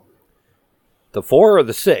go. The 4 or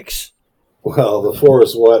the 6? Well, the 4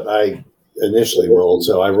 is what I initially rolled,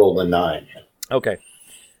 so I rolled a 9. Okay.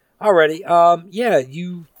 Alrighty. Yeah,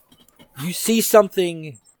 you see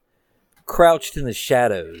something crouched in the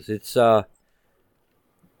shadows. It's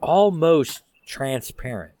almost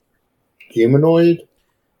transparent. Humanoid?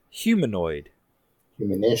 Humanoid.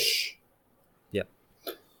 Humanish? Yep.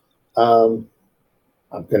 I'm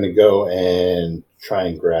going to go and try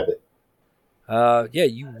and grab it. Yeah,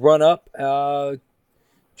 you run up, try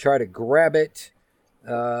to grab it.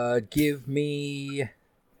 Give me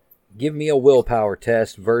a willpower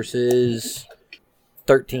test versus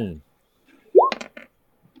 13.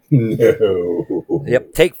 No.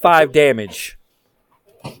 Yep, take 5 damage.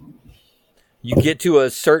 You get to a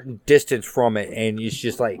certain distance from it, and it's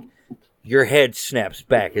just like your head snaps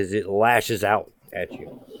back as it lashes out at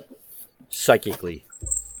you psychically.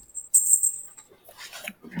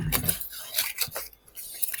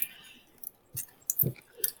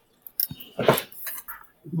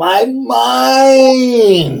 My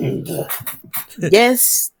mind!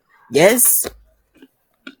 Yes. Yes.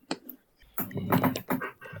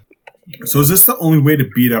 So is this the only way to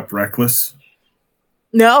beat up Reckless?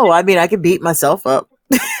 No, I mean I can beat myself up.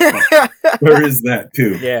 There is that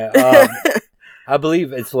too. Yeah, I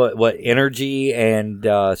believe it's what energy and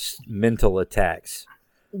mental attacks.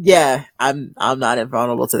 Yeah, I'm not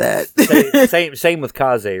invulnerable to that. Same with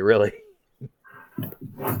Kaze, really.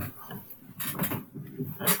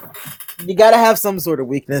 You gotta have some sort of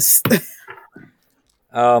weakness.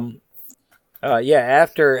 Yeah,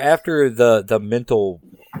 after the mental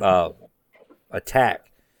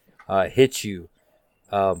attack hits you,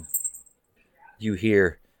 you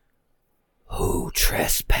hear, "Who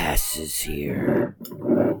trespasses here?"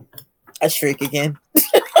 I shriek again.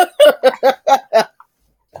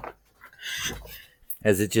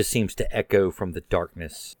 As it just seems to echo from the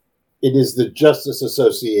darkness. It is the Justice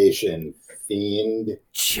Association, fiend,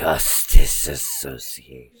 Justice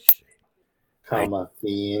Association.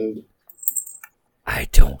 fiend. I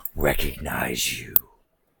don't recognize you.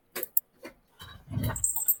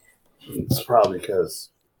 It's probably because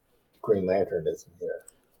Green Lantern isn't here.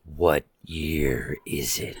 What year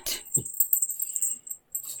is it?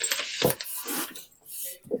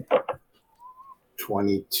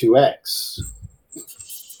 22X.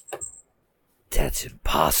 That's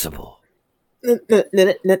impossible.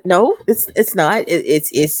 No, it's not.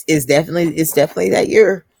 It's definitely that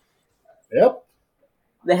year. Yep.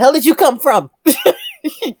 The hell did you come from?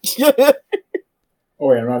 Oh,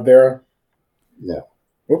 wait, I'm not there. No.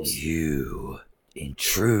 Whoops. You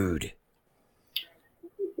intrude.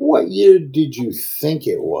 What year did you think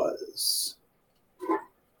it was?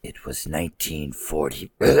 It was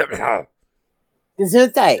 1940.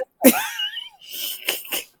 Gesundheit.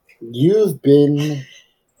 You've been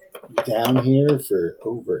down here for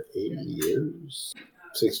over 80 years?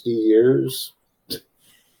 60 years?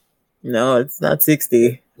 No, it's not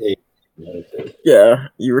 60. Okay. Yeah,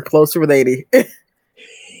 you were closer with 80.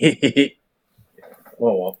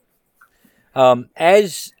 Oh well.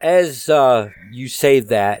 As you say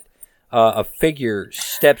that, a figure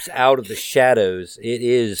steps out of the shadows. It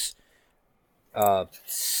is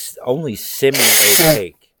only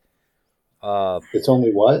semi-opaque. It's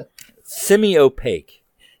only what? Semi-opaque.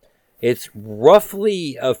 It's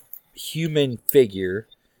roughly a human figure,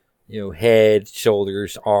 head,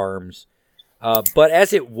 shoulders, arms. But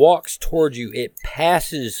as it walks towards you, it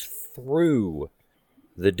passes through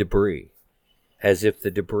the debris, as if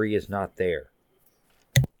the debris is not there.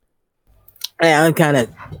 Yeah, I'm kind of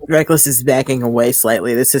Reckless is backing away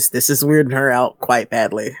slightly. This is weirding her out quite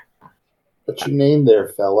badly. What's your name there,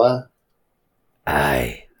 fella?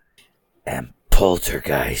 I am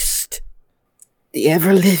Poltergeist, The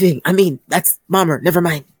ever living. I mean, that's Mommer. Never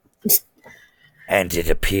mind. and it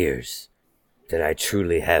appears that I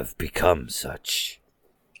truly have become such.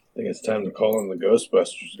 I think it's time to call in the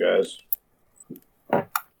Ghostbusters, guys.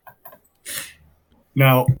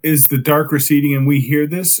 Now, is the dark receding and we hear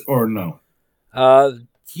this or no?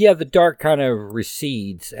 Yeah, the dark kind of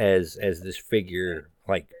recedes as this figure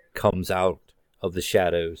comes out of the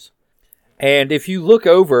shadows. And if you look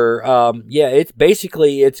over,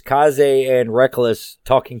 it's Kaze and Reckless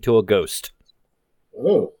talking to a ghost.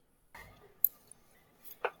 Oh.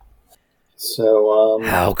 So,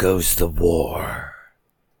 How goes the war?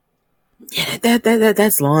 Yeah,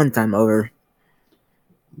 that's a long time over.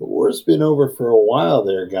 the war's been over for a while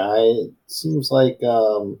there, guy. It seems like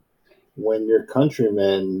when your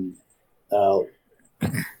countrymen, I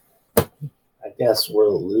guess, were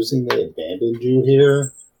losing, they abandoned you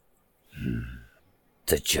here.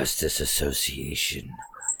 The Justice Association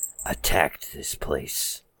attacked this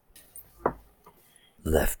place.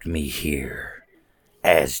 Left me here,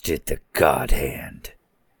 as did the God Hand.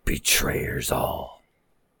 Betrayers all.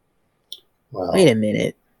 Well, Wait a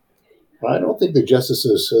minute. I don't think the Justice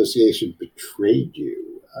Association betrayed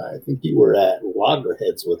you. I think you were at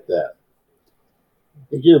loggerheads with them. I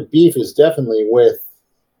think your beef is definitely with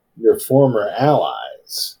your former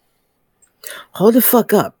allies. Hold the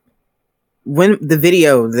fuck up. When the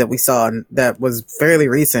video that we saw that was fairly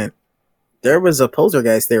recent, there was a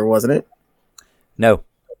poltergeist there, wasn't it? No.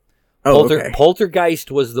 Oh, okay.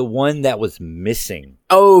 Poltergeist was the one that was missing.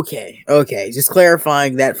 Okay. Just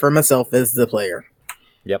clarifying that for myself as the player.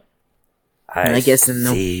 Yep. I guess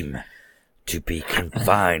seem to be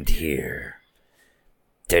confined here,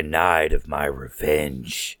 denied of my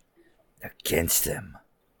revenge against them.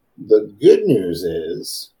 The good news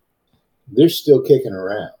is they're still kicking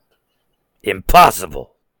around.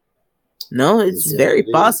 Impossible. No, it's very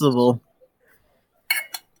possible.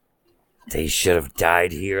 They should have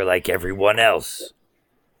died here like everyone else.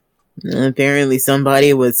 Apparently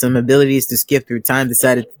somebody with some abilities to skip through time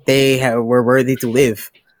decided they were worthy to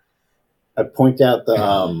live. I point out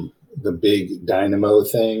the big dynamo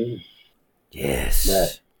thing.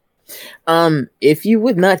 Yes. If you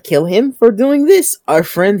would not kill him for doing this, our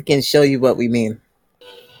friend can show you what we mean.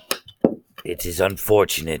 It is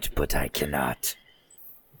unfortunate, but I cannot.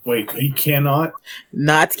 Wait, he cannot?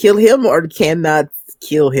 Not kill him or cannot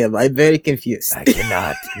kill him? I'm very confused. I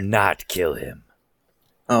cannot not kill him.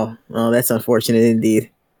 Oh, that's unfortunate indeed.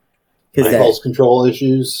 Impulse control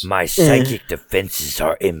issues. My psychic defenses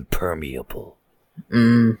are impermeable.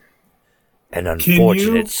 An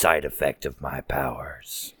unfortunate side effect of my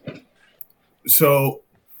powers. So,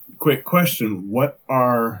 quick question. What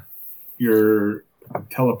are your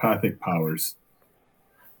telepathic powers?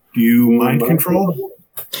 Do you mind control?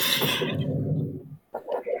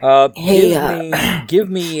 Give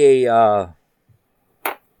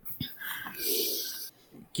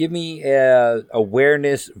me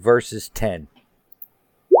awareness versus 10.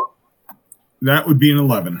 That would be an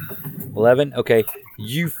 11. 11? Okay.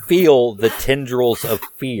 You feel the tendrils of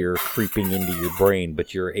fear creeping into your brain,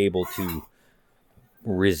 but you're able to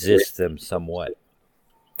resist them somewhat.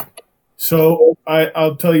 So,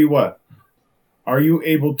 I'll tell you what. Are you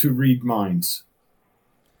able to read minds?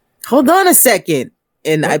 Hold on a second.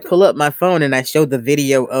 And I pull up my phone and I show the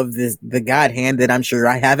video of the God Hand that I'm sure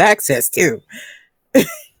I have access to.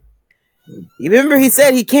 You remember he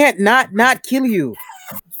said he can't not kill you.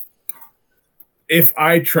 If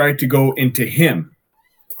I try to go into him,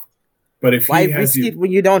 but if why he has risk it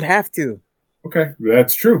when you don't have to? Okay,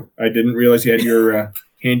 that's true. I didn't realize you had your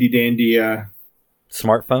handy dandy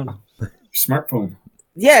smartphone.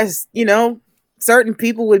 Yes, certain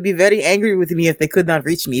people would be very angry with me if they could not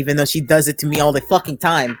reach me, even though she does it to me all the fucking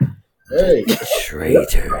time. Hey,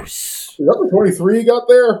 traitors! Is that the 23 you got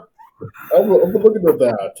there? I'm looking at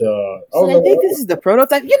that. I think this is the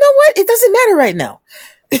prototype. You know what? It doesn't matter right now.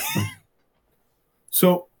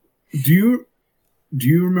 So, do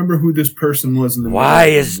you remember who this person was in the Why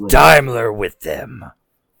is Daimler with them?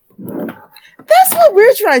 That's what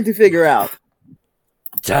we're trying to figure out.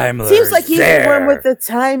 Daimler seems like he's there. the one with the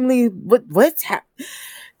timely. What's happening?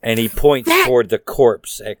 And he points toward the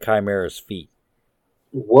corpse at Chimera's feet.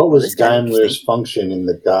 What was Daimler's function in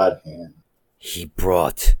the God Hand? He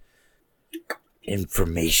brought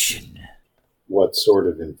information. What sort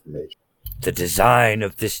of information? The design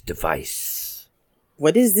of this device.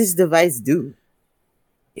 What does this device do?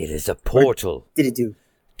 It is a portal. What did it do?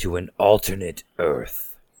 To an alternate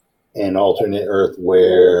Earth. An alternate Earth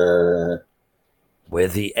where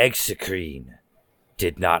the Exocrine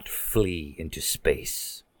did not flee into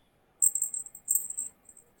space.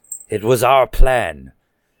 It was our plan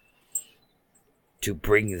to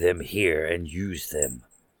bring them here and use them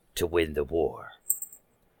to win the war.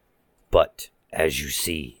 But, as you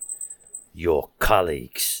see, your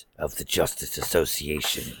colleagues of the Justice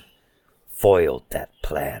Association foiled that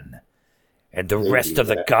plan and the They rest do of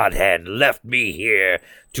the that. God Hand left me here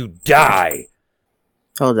to die.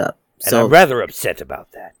 Hold up. And So I'm rather upset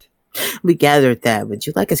about that. we gathered that. Would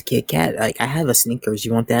you like a Kit Kat? Like, I have a Snickers.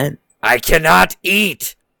 You want that? I cannot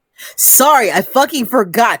eat. Sorry, I fucking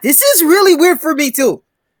forgot. This is really weird for me too.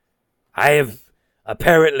 I have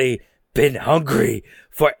apparently been hungry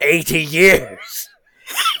for 80 years.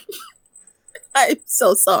 I'm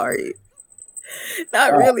so sorry.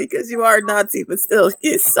 Not really, because you are Nazi, but still,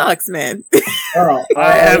 it sucks, man.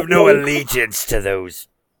 I have no allegiance to those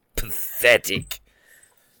pathetic.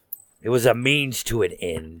 It was a means to an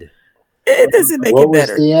end. It doesn't make What it was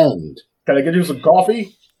better. the end? Can I get you some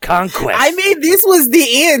coffee? Conquest. I mean, this was the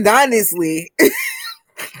end, honestly.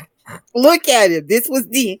 Look at him. This was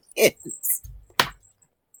the end.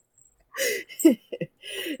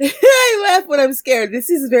 I laugh when I'm scared. This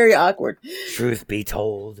is very awkward. Truth be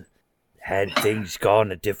told, had things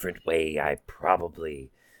gone a different way, I probably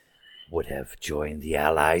would have joined the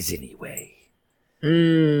Allies anyway.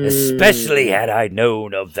 Especially had I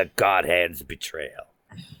known of the God Hand's betrayal.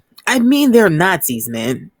 I mean, they're Nazis,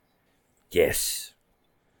 man. Yes.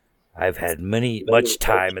 I've had much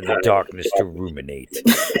time in the darkness to ruminate.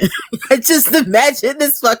 I just imagine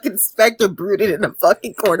this fucking specter brooded in a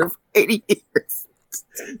fucking corner for 80 years.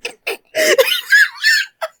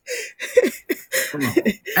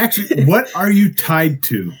 Actually, what are you tied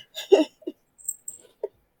to?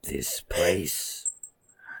 This place.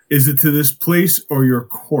 Is it to this place or your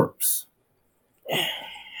corpse?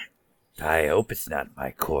 I hope it's not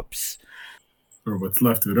my corpse. Or what's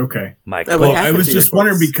left of it? Okay. My Well, Well, corpse. I happened was to your just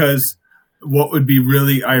wondering corpse? because what would be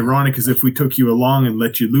really ironic is if we took you along and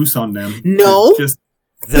let you loose on them. No. Just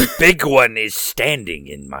The big one is standing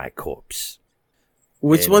in my corpse.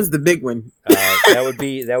 Which And- one's the big one? That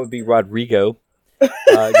would be Rodrigo.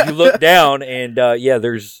 You look down and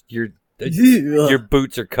there's your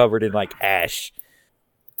boots are covered in like ash.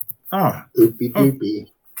 oh, Oopie doopie.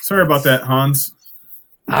 sorry about that, Hans.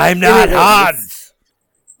 I'm not Hans.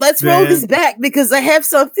 Let's roll Then- this back because I have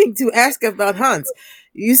something to ask about Hans.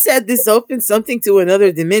 You said this opens something to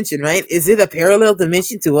another dimension, right? Is it a parallel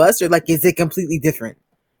dimension to us, or like is it completely different?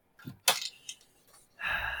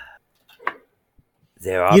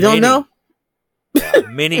 There are You don't many- know? There are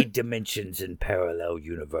many dimensions in parallel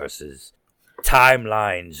universes,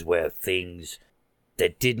 timelines where things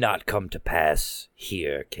that did not come to pass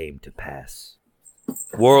here came to pass.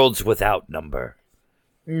 Worlds without number.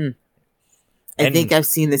 I And- think I've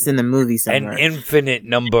seen this in the movie An somewhere. infinite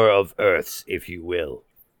number of Earths, if you will.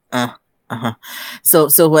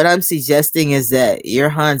 So what I'm suggesting is that your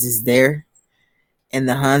Hans is there, and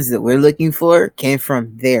the Hans that we're looking for came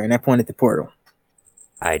from there, and I pointed the portal.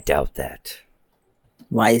 I doubt that.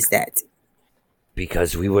 Why is that?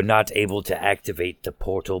 Because we were not able to activate the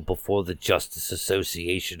portal before the Justice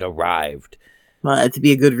Association arrived Well, that'd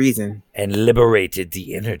be a good reason. and liberated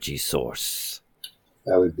the energy source.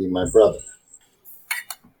 That would be my brother.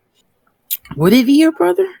 Would it be your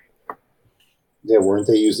brother? Yeah, weren't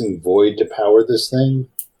they using void to power this thing?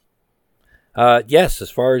 Yes,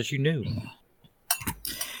 as far as you knew.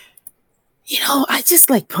 You know, I just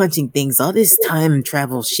like punching things. All this time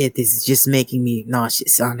travel shit is just making me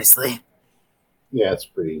nauseous, honestly. Yeah, it's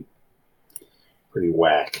pretty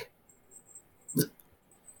whack.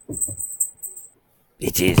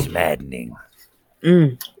 It is maddening.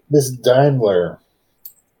 This Daimler,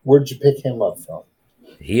 where'd you pick him up from?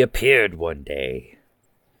 He appeared one day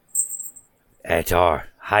at our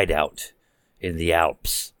hideout in the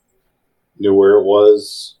Alps. Knew where it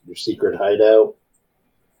was? Your secret hideout?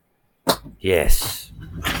 Yes,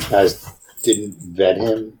 Guys didn't vet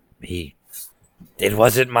him? it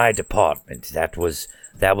wasn't my department. That was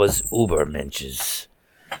Ubermensch's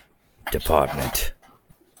department.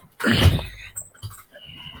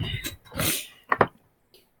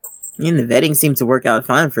 And the vetting seemed to work out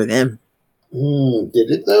fine for them.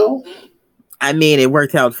 Did it though? I mean, it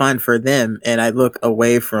worked out fine for them, and I look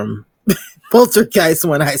away from Poltergeist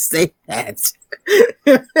when I say that.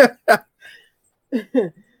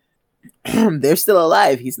 They're still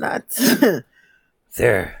alive. He's not.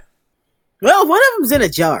 There. Well, one of them's in a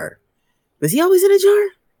jar. Was he always in a jar?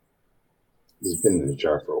 He's been in the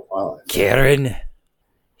jar for a while. I think. Karen,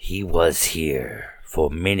 he was here for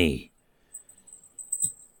many.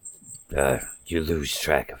 You lose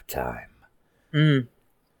track of time.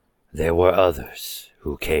 There were others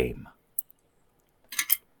who came.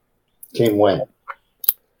 Came when?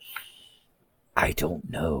 I don't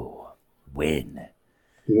know when.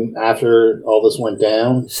 After all this went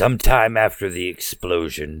down? Sometime after the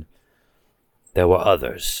explosion, there were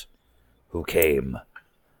others who came.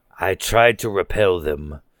 I tried to repel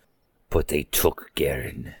them, but they took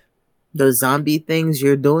Garen. Those zombie things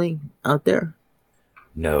you're doing out there?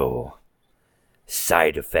 No.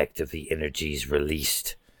 Side effect of the energies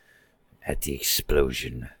released at the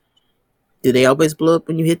explosion. Do they always blow up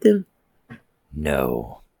when you hit them?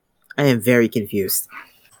 No. I am very confused.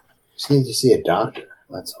 Just need to see a doctor.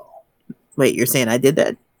 That's all. Wait, you're saying I did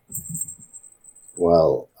that?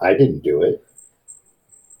 Well, I didn't do it.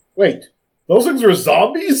 Wait, those things are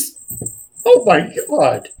zombies? Oh my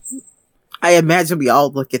god. I imagine we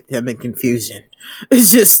all look at them in confusion.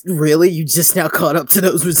 It's just, really? You just now caught up to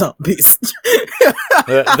those were zombies?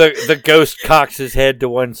 The ghost cocks his head to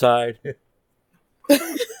one side.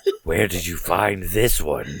 Where did you find this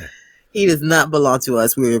one? He does not belong to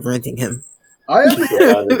us. We were renting him. I am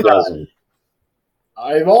God, it doesn't.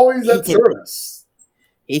 I'm always at He can- service.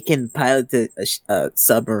 He can pilot a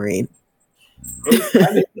submarine.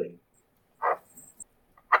 Independently.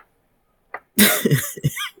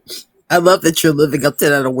 I love that you're living up to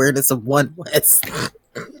that awareness of one, Wes.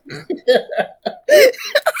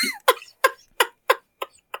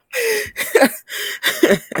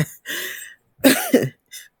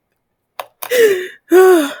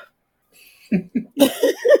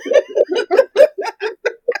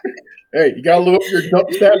 Hey, you gotta live up your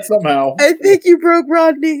dump stat somehow. I think you broke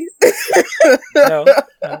Rodney. No.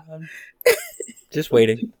 I'm just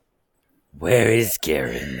waiting. Where is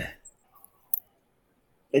Garen?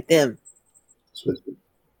 With them. It's with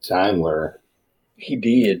Daimler. He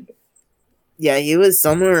did. Yeah, he was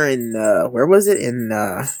somewhere in, where was it? In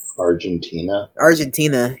Argentina.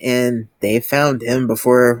 Argentina, and they found him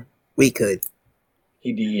before we could.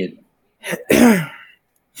 He did.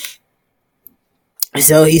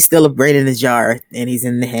 So he's still a brain in a jar, and he's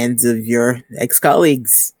in the hands of your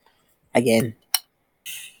ex-colleagues again.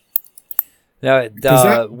 Now,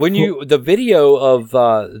 the video of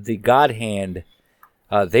the God Hand,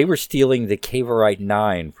 they were stealing the Cavorite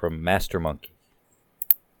 9 from Master Monkey.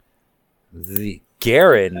 The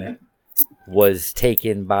Garen was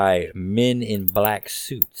taken by men in black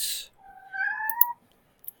suits.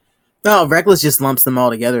 Oh, Reckless just lumps them all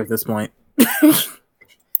together at this point.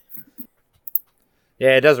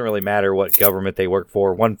 Yeah, it doesn't really matter what government they work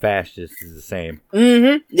for. One fascist is the same.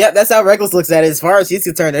 Mm-hmm. Yeah, that's how Reckless looks at it. As far as he's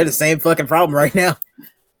concerned, they're the same fucking problem right now.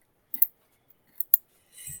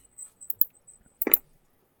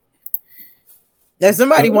 If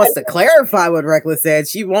somebody wants to clarify what Reckless said,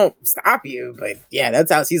 she won't stop you. But yeah,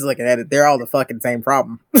 that's how she's looking at it. They're all the fucking same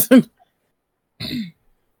problem.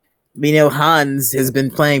 We know Hans has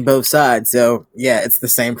been playing both sides, so yeah, it's the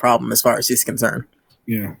same problem as far as she's concerned.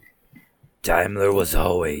 Yeah. Daimler was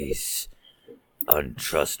always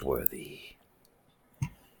untrustworthy.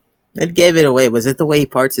 That gave it away. Was it the way he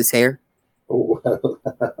parts his hair? Who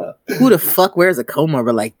the fuck wears a comb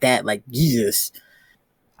over like that? Like, Jesus.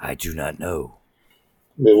 I do not know.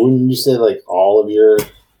 I mean, wouldn't you say like all of your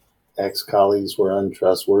ex-colleagues were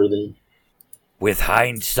untrustworthy? With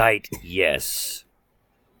hindsight, yes.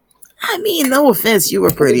 I mean, no offense, you were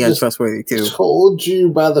pretty Just untrustworthy too. Told you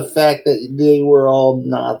by the fact that they were all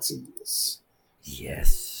Nazis.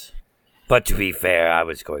 Yes. But to be fair, I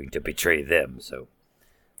was going to betray them, so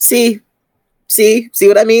See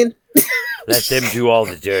what I mean? let them do all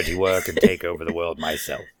the dirty work and take over the world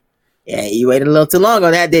myself. Yeah, you waited a little too long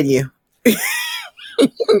on that, didn't you?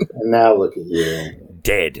 And now look at you.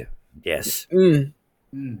 Dead. Yes.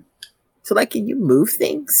 So, like, can you move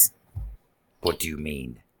things? What do you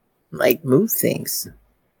mean? Like, move things.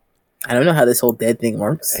 I don't know how this whole dead thing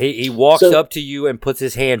works. He walks So- up to you and puts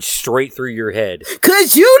his hand straight through your head.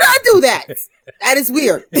 Could you not do that? That is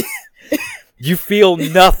weird. You feel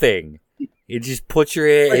nothing. He just puts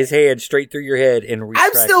his hand straight through your head and I'm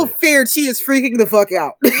retracts still it. feared she is freaking the fuck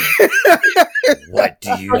out. What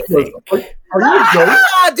do you think? Are you a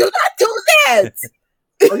ghost? Do not do that.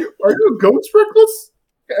 Are you a ghost, Reckless?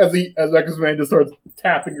 As X-Man just starts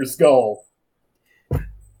tapping your skull.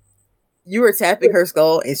 You were tapping her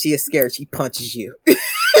skull and she is scared. She punches you.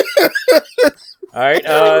 All right,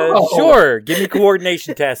 sure. Give me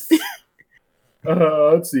coordination tests.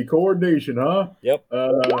 Let's see, coordination, huh? Yep.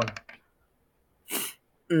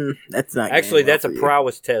 That's not Actually, gonna end that's a well for you.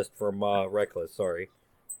 prowess test from Reckless. Sorry.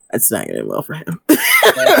 That's not going to end well for him.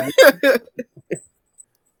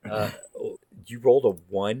 You rolled a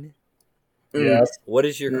 1. Yes. What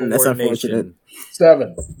is your That's coordination?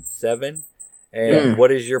 7. 7. And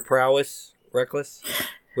what is your prowess, Reckless?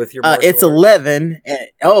 With your It's martial arts?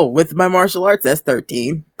 11. With my martial arts, that's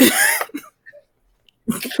 13.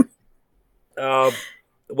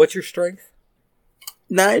 What's your strength?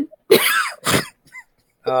 9.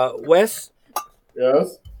 Wes,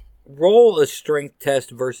 Yes. roll a strength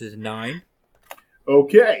test versus 9.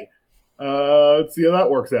 Okay. Let's see how that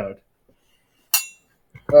works out.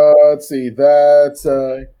 Let's see. That's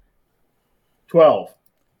 12.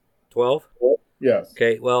 12? Yes.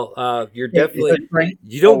 Okay, well, you're Wait, definitely... is that strength?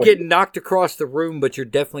 You don't Oh, get knocked across the room, but you're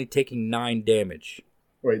definitely taking 9 damage.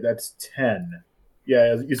 Wait, that's 10.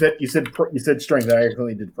 Yeah, you said strength. I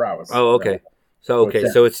actually did prowess. Oh, okay. So, okay,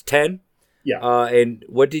 10. so it's 10? Yeah. And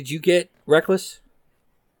what did you get, Reckless?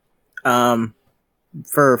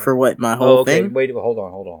 For what, my whole okay. thing? Wait, hold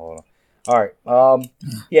on. All right.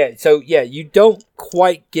 Yeah, so, yeah, you don't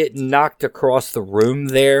quite get knocked across the room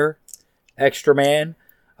there, Extra Man,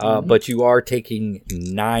 but you are taking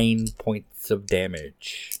 9 points of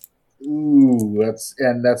damage. Ooh,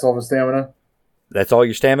 that's all the stamina. That's all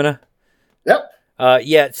your stamina? Yep.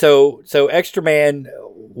 Yeah, so Extra Man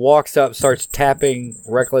walks up, starts tapping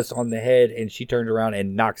Reckless on the head, and she turns around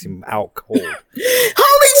and knocks him out cold.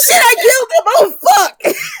 Holy shit, I killed him! Oh, fuck!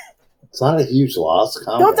 It's not a huge loss.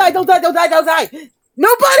 Calm Don't down. die!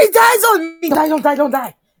 Nobody dies on me! Don't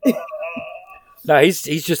die! No, he's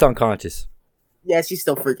just unconscious. Yeah, she's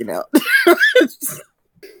still freaking out.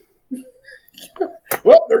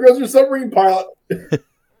 Well, there goes your submarine pilot.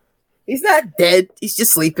 He's not dead. He's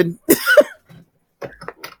just sleeping.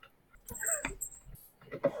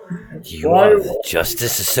 You are the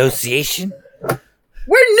Justice Association?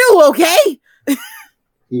 We're new, okay?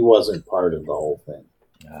 He wasn't part of the whole thing.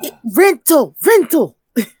 Rental. Could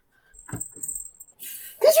you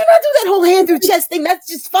not do that whole hand through chest thing? That's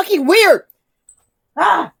just fucking weird.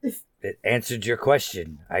 It answered your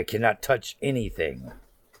question. I cannot touch anything.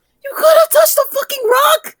 You could have touched the fucking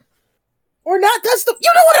rock! Or not touched the...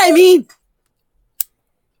 You know what I mean!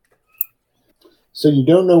 So you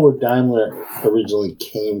don't know where Daimler originally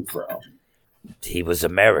came from. He was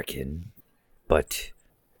American, but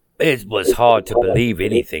it was hard to believe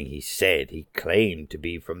anything he said. He claimed to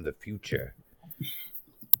be from the future.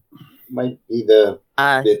 Might be the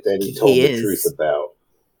bit that he told he the is. truth about.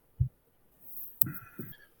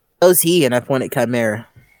 So's he, and I pointed Chimera.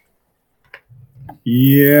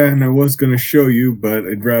 Yeah, and I was going to show you, but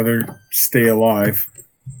I'd rather stay alive.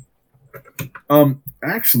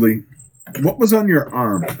 Actually, what was on your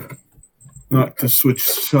arm? Not to switch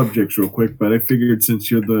subjects real quick, but I figured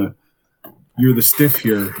since you're the stiff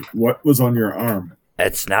here, what was on your arm?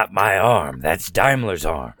 That's not my arm. That's Daimler's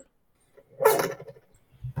arm.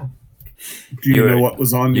 Do you know what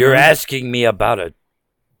was on your You're arm? asking me about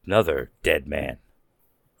another dead man.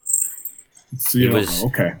 So you don't know.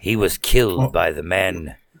 Okay. He was killed by the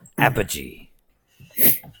man Apogee.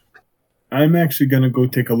 I'm actually going to go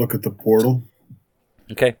take a look at the portal.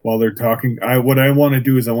 Okay. While they're talking, what I want to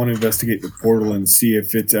do is I want to investigate the portal and see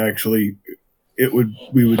if it's actually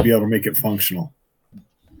we would be able to make it functional.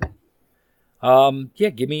 Yeah,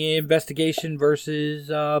 give me an investigation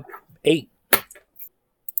versus 8.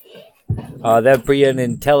 That'd be an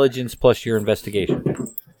intelligence plus your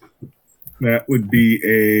investigation. That would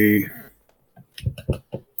be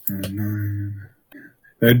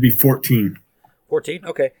that'd be 14. 14.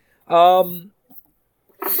 Okay.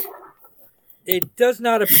 It does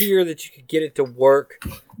not appear that you could get it to work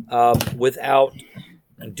without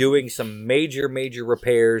doing some major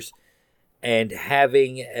repairs and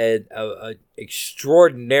having an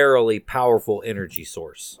extraordinarily powerful energy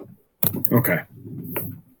source. Okay.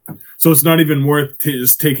 So it's not even worth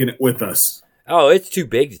just taking it with us. Oh, it's too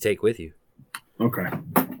big to take with you. Okay.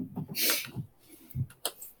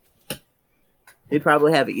 We'd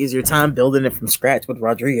probably have an easier time building it from scratch with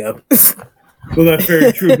Rodrigo. Well, that's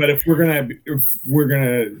very true. But if we're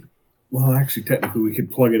gonna, well, actually, technically, we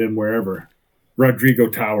could plug it in wherever. Rodrigo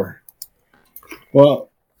Tower. Well,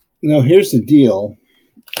 now here's the deal.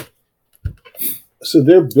 So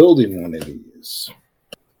they're building one of these.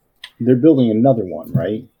 They're building another one,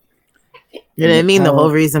 right? You know what I mean? The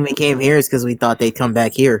whole reason we came here is because we thought they'd come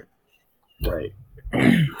back here. Right.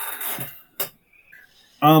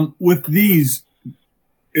 With these,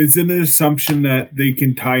 is it an assumption that they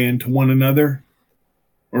can tie into one another?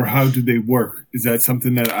 Or how do they work? Is that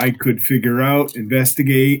something that I could figure out,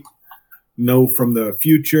 investigate, know from the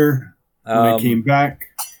future when I came back?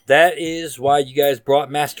 That is why you guys brought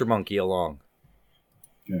Master Monkey along.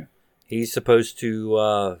 Yeah. He's supposed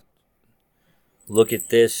to look at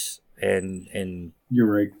this and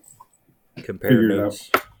You're right. compare Figure it notes.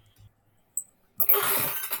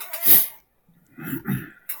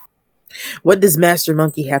 What does Master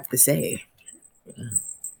Monkey have to say?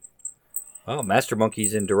 Oh, Master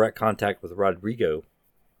Monkey's in direct contact with Rodrigo.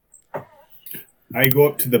 I go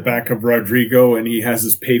up to the back of Rodrigo, and he has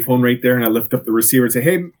his payphone right there, and I lift up the receiver and say,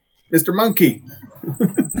 "Hey, Mr. Monkey."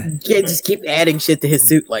 You can't just keep adding shit to his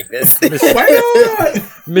suit like this. Why not?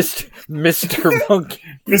 Mr. Monkey.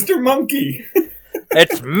 Mr. Monkey.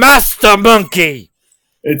 It's Master Monkey.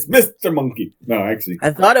 It's Mr. Monkey. No, actually.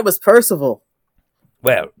 I thought it was Percival.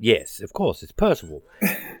 Well, yes, of course, it's Percival.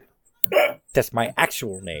 That's my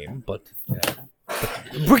actual name, but I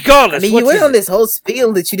regardless, mean, you went on this whole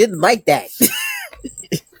spiel that you didn't like that.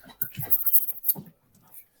 I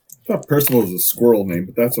thought Percival was a squirrel name,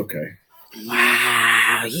 but that's okay.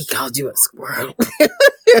 Wow, he called you a squirrel.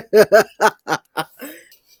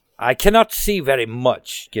 I cannot see very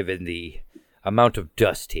much given the amount of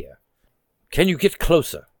dust here. Can you get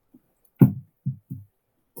closer?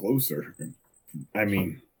 Closer. I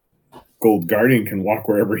mean, Gold Guardian can walk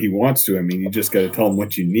wherever he wants to. I mean, you just got to tell him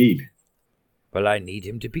what you need. Well, I need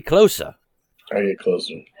him to be closer. I get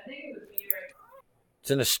closer.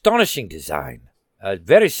 It's an astonishing design,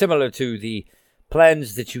 very similar to the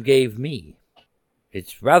plans that you gave me.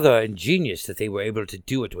 It's rather ingenious that they were able to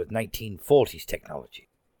do it with 1940s technology.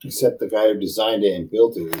 Except the guy who designed it and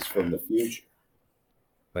built it is from the future.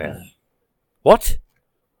 Well, what?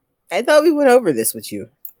 I thought we went over this with you.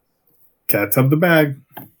 Cat's up the bag.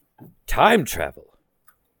 Time travel?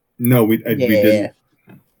 No, we didn't.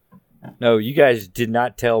 No, you guys did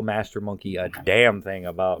not tell Master Monkey a damn thing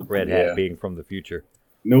about Red Hat Yeah. being from the future.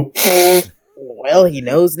 Nope. Well, he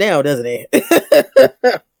knows now, doesn't he?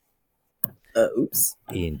 Oops.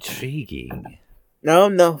 Intriguing. No.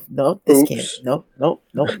 This Oops. can't. No.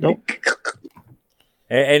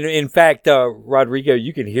 And in fact, Rodrigo,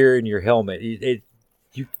 you can hear in your helmet.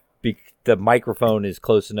 The microphone is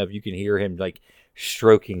close enough. You can hear him like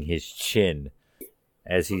stroking his chin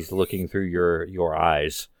as he's looking through your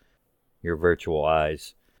eyes, your virtual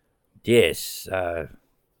eyes. Yes,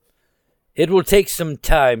 it will take some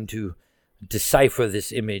time to decipher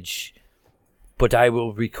this image, but I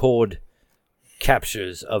will record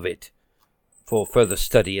captures of it for further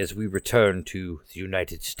study as we return to the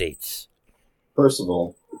United States.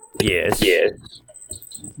 Percival, Yes. you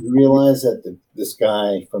realize that this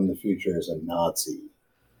guy from the future is a Nazi.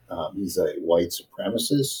 He's a white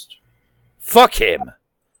supremacist. Fuck him.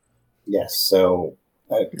 Yes, so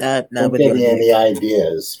Not don't with get me your any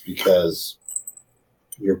ideas because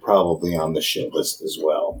you're probably on the shit list as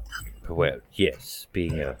well. Well, yes,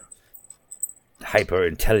 being a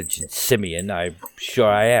hyper-intelligent simian, I'm sure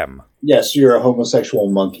I am. Yes, you're a homosexual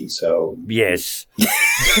monkey, so Yes.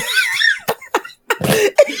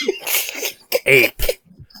 Ape.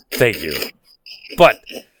 Thank you. But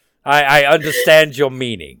I understand your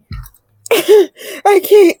meaning. I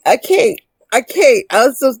can't.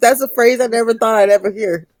 That's a phrase I never thought I'd ever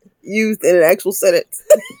hear used in an actual sentence.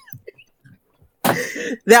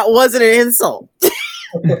 That wasn't an insult.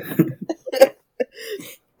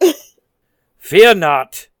 Fear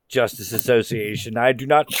not, Justice Association. I do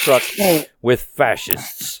not truck with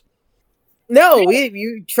fascists. No,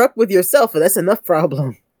 you truck with yourself, and that's enough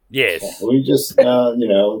problem. Yes. we just,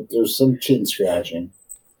 there's some chin scratching.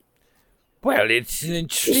 Well, it's an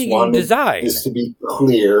Just intriguing wanted design. this to be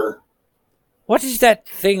clear. What is that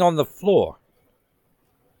thing on the floor?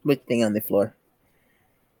 Which thing on the floor?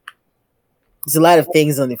 There's a lot of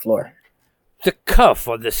things on the floor. The cuff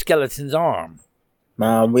on the skeleton's arm.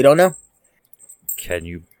 We don't know. Can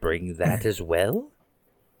you bring that as well?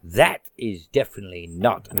 That is definitely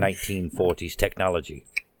not 1940s technology.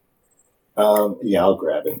 Yeah, I'll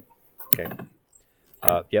grab it. Okay.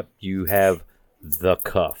 Yep, you have the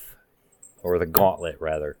cuff. Or the gauntlet,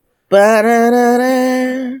 rather.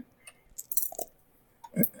 Ba-da-da-da.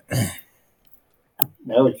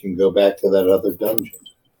 Now we can go back to that other dungeon.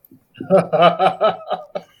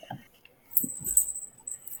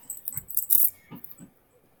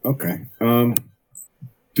 Okay.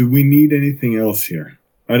 Do we need anything else here?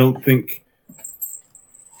 I don't think.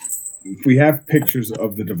 If we have pictures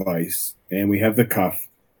of the device and we have the cuff,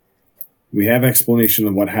 we have explanation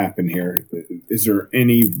of what happened here. Is there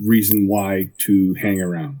any reason why to hang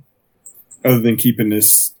around other than keeping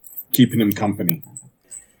him company?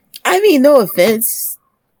 I mean, no offense.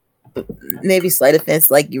 Maybe slight offense,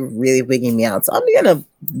 like you're really wigging me out. So I'm gonna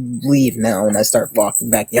leave now when I start walking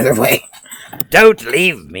back the other way. Don't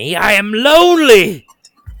leave me. I am lonely.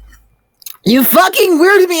 You fucking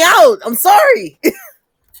weirded me out. I'm sorry.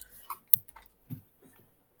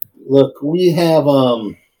 Look, we have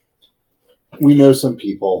we know some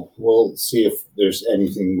people. We'll see if there's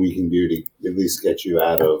anything we can do to at least get you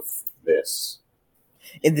out of this.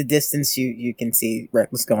 In the distance, you can see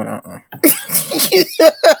Reckless going on.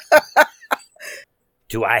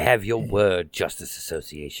 Do I have your word, Justice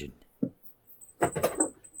Association?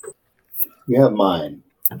 You have mine.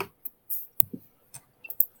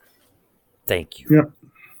 Thank you. Yep.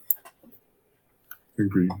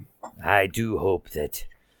 Agreed. I do hope that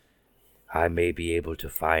I may be able to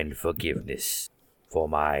find forgiveness for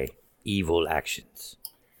my evil actions.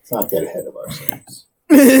 Let's not get ahead of ourselves.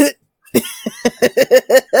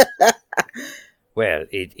 Well,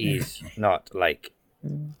 it is not like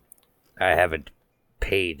I haven't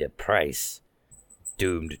paid a price,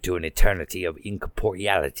 doomed to an eternity of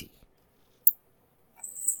incorporeality.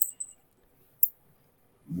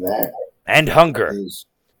 That And hunger. is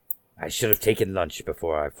I should have taken lunch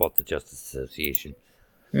before I fought the Justice Association.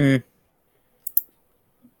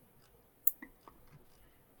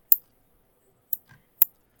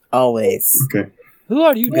 Always. Okay. Who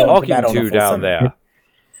are you Well, talking that on to the full down summit. there?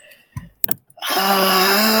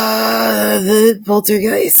 The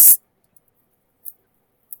poltergeist.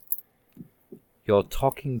 You're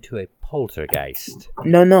talking to a poltergeist.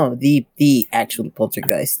 No, the actual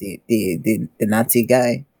poltergeist, the Nazi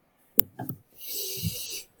guy.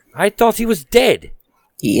 I thought he was dead.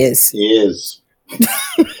 He is. he is.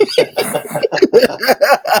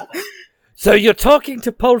 So you're talking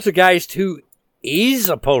to poltergeist who is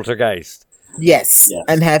a poltergeist. Yes. Yes.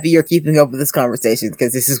 I'm happy you're keeping up with this conversation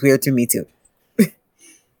because this is weird to me too.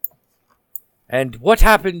 And what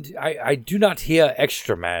happened? I do not hear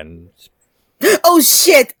Extra Man. Oh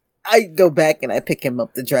shit! I go back and I pick him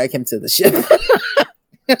up to drag him to the ship.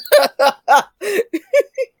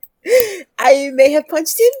 I may have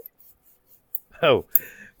punched him. Oh,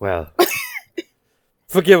 well.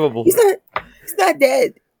 Forgivable. He's not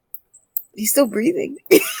dead. He's still breathing.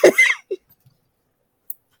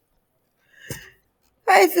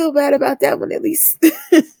 I feel bad about that one at least.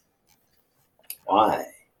 Why?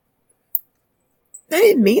 I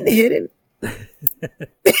didn't mean to hit him.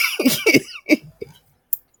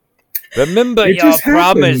 Remember It your just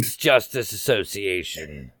promise, happened. Justice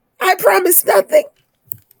Association. I promised nothing.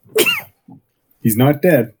 He's not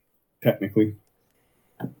dead, technically.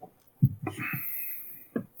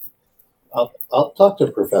 I'll talk to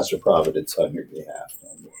Professor Providence on your behalf.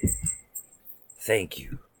 Thank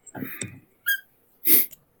you.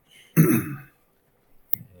 And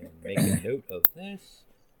make a note of this.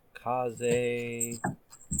 Kaze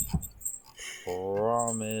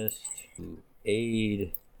promised to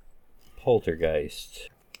aid poltergeist.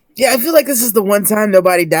 Yeah, I feel like this is the one time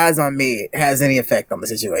nobody dies on me has any effect on the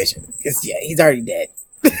situation. Because, yeah, he's already dead.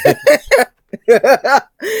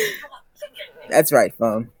 That's right,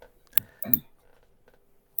 phone.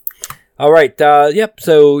 All right. Yep.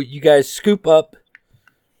 So you guys scoop up.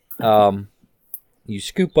 You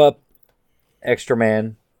scoop up Extra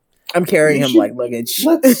Man. I'm carrying We him should- like luggage.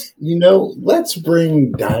 Let's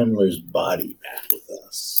bring Daimler's body back with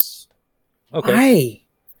us. Okay. Why?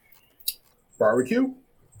 Barbecue?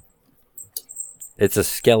 It's a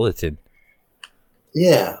skeleton.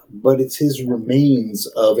 Yeah, but it's his remains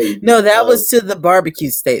of a. No, that was to the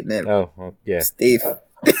barbecue statement, Oh, well, yeah. Steve.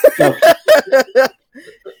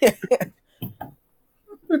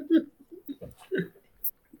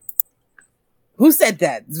 Who said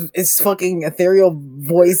that? His fucking ethereal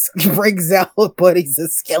voice brings out, but he's a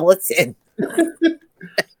skeleton.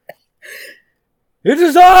 It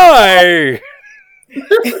is I.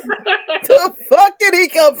 The fuck did he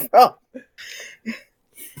come from?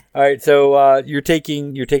 All right. So you're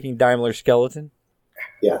taking Daimler skeleton.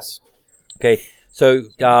 Yes. Okay. So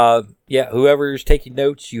yeah, whoever's taking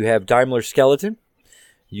notes, you have Daimler skeleton.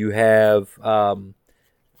 You have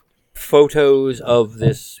photos of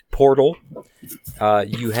this portal.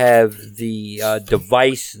 You have the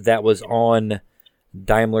device that was on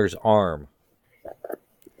Daimler's arm.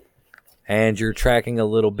 And you're tracking a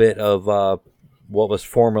little bit of what was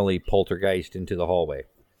formerly Poltergeist into the hallway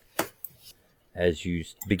as you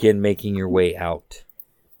begin making your way out.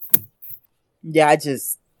 Yeah, I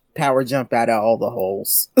just power jump out of all the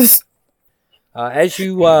holes. As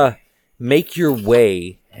you make your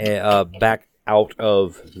way back out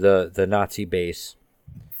of the Nazi base,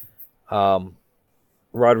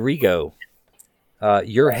 Rodrigo,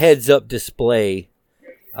 your heads-up display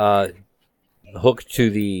hooked to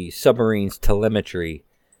the submarine's telemetry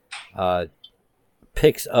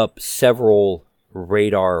picks up several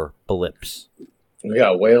radar blips. We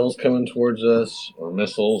got whales coming towards us, or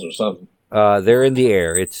missiles, or something. They're in the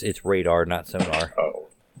air. It's radar, not sonar.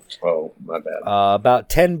 Oh, my bad. About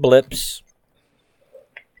 10 blips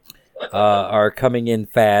are coming in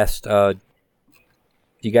fast.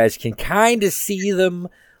 You guys can kind of see them,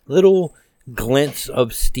 little glints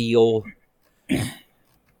of steel.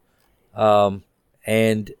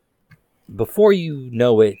 And before you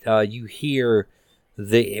know it, you hear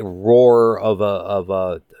the roar of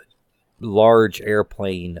a large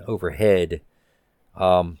airplane overhead,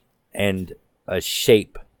 and a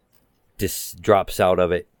shape just drops out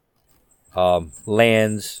of it.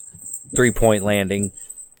 Lands, 3-point landing,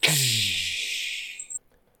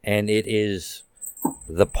 and it is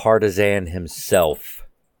the partisan himself.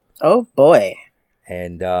 Oh boy.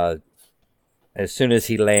 And as soon as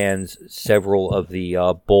he lands, several of the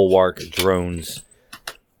Bulwark drones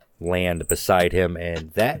land beside him,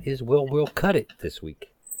 and that is where we'll cut it this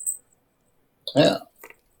week. Yeah.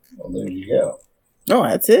 Well, there you go. Oh,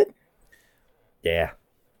 that's it? Yeah.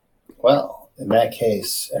 Well, in that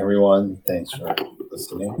case, everyone, thanks for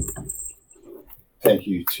listening. Thank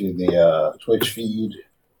you to the Twitch feed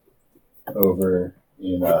over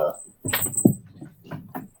in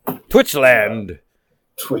Twitchland.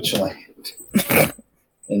 Twitchland.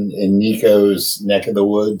 in Nico's neck of the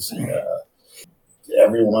woods.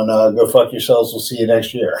 Everyone, go fuck yourselves. We'll see you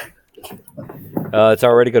next year. It's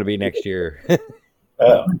already going to be next year.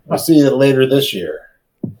 We'll see you later this year.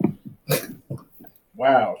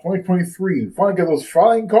 Wow, 2023. Finally get those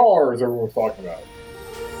flying cars everyone was talking about.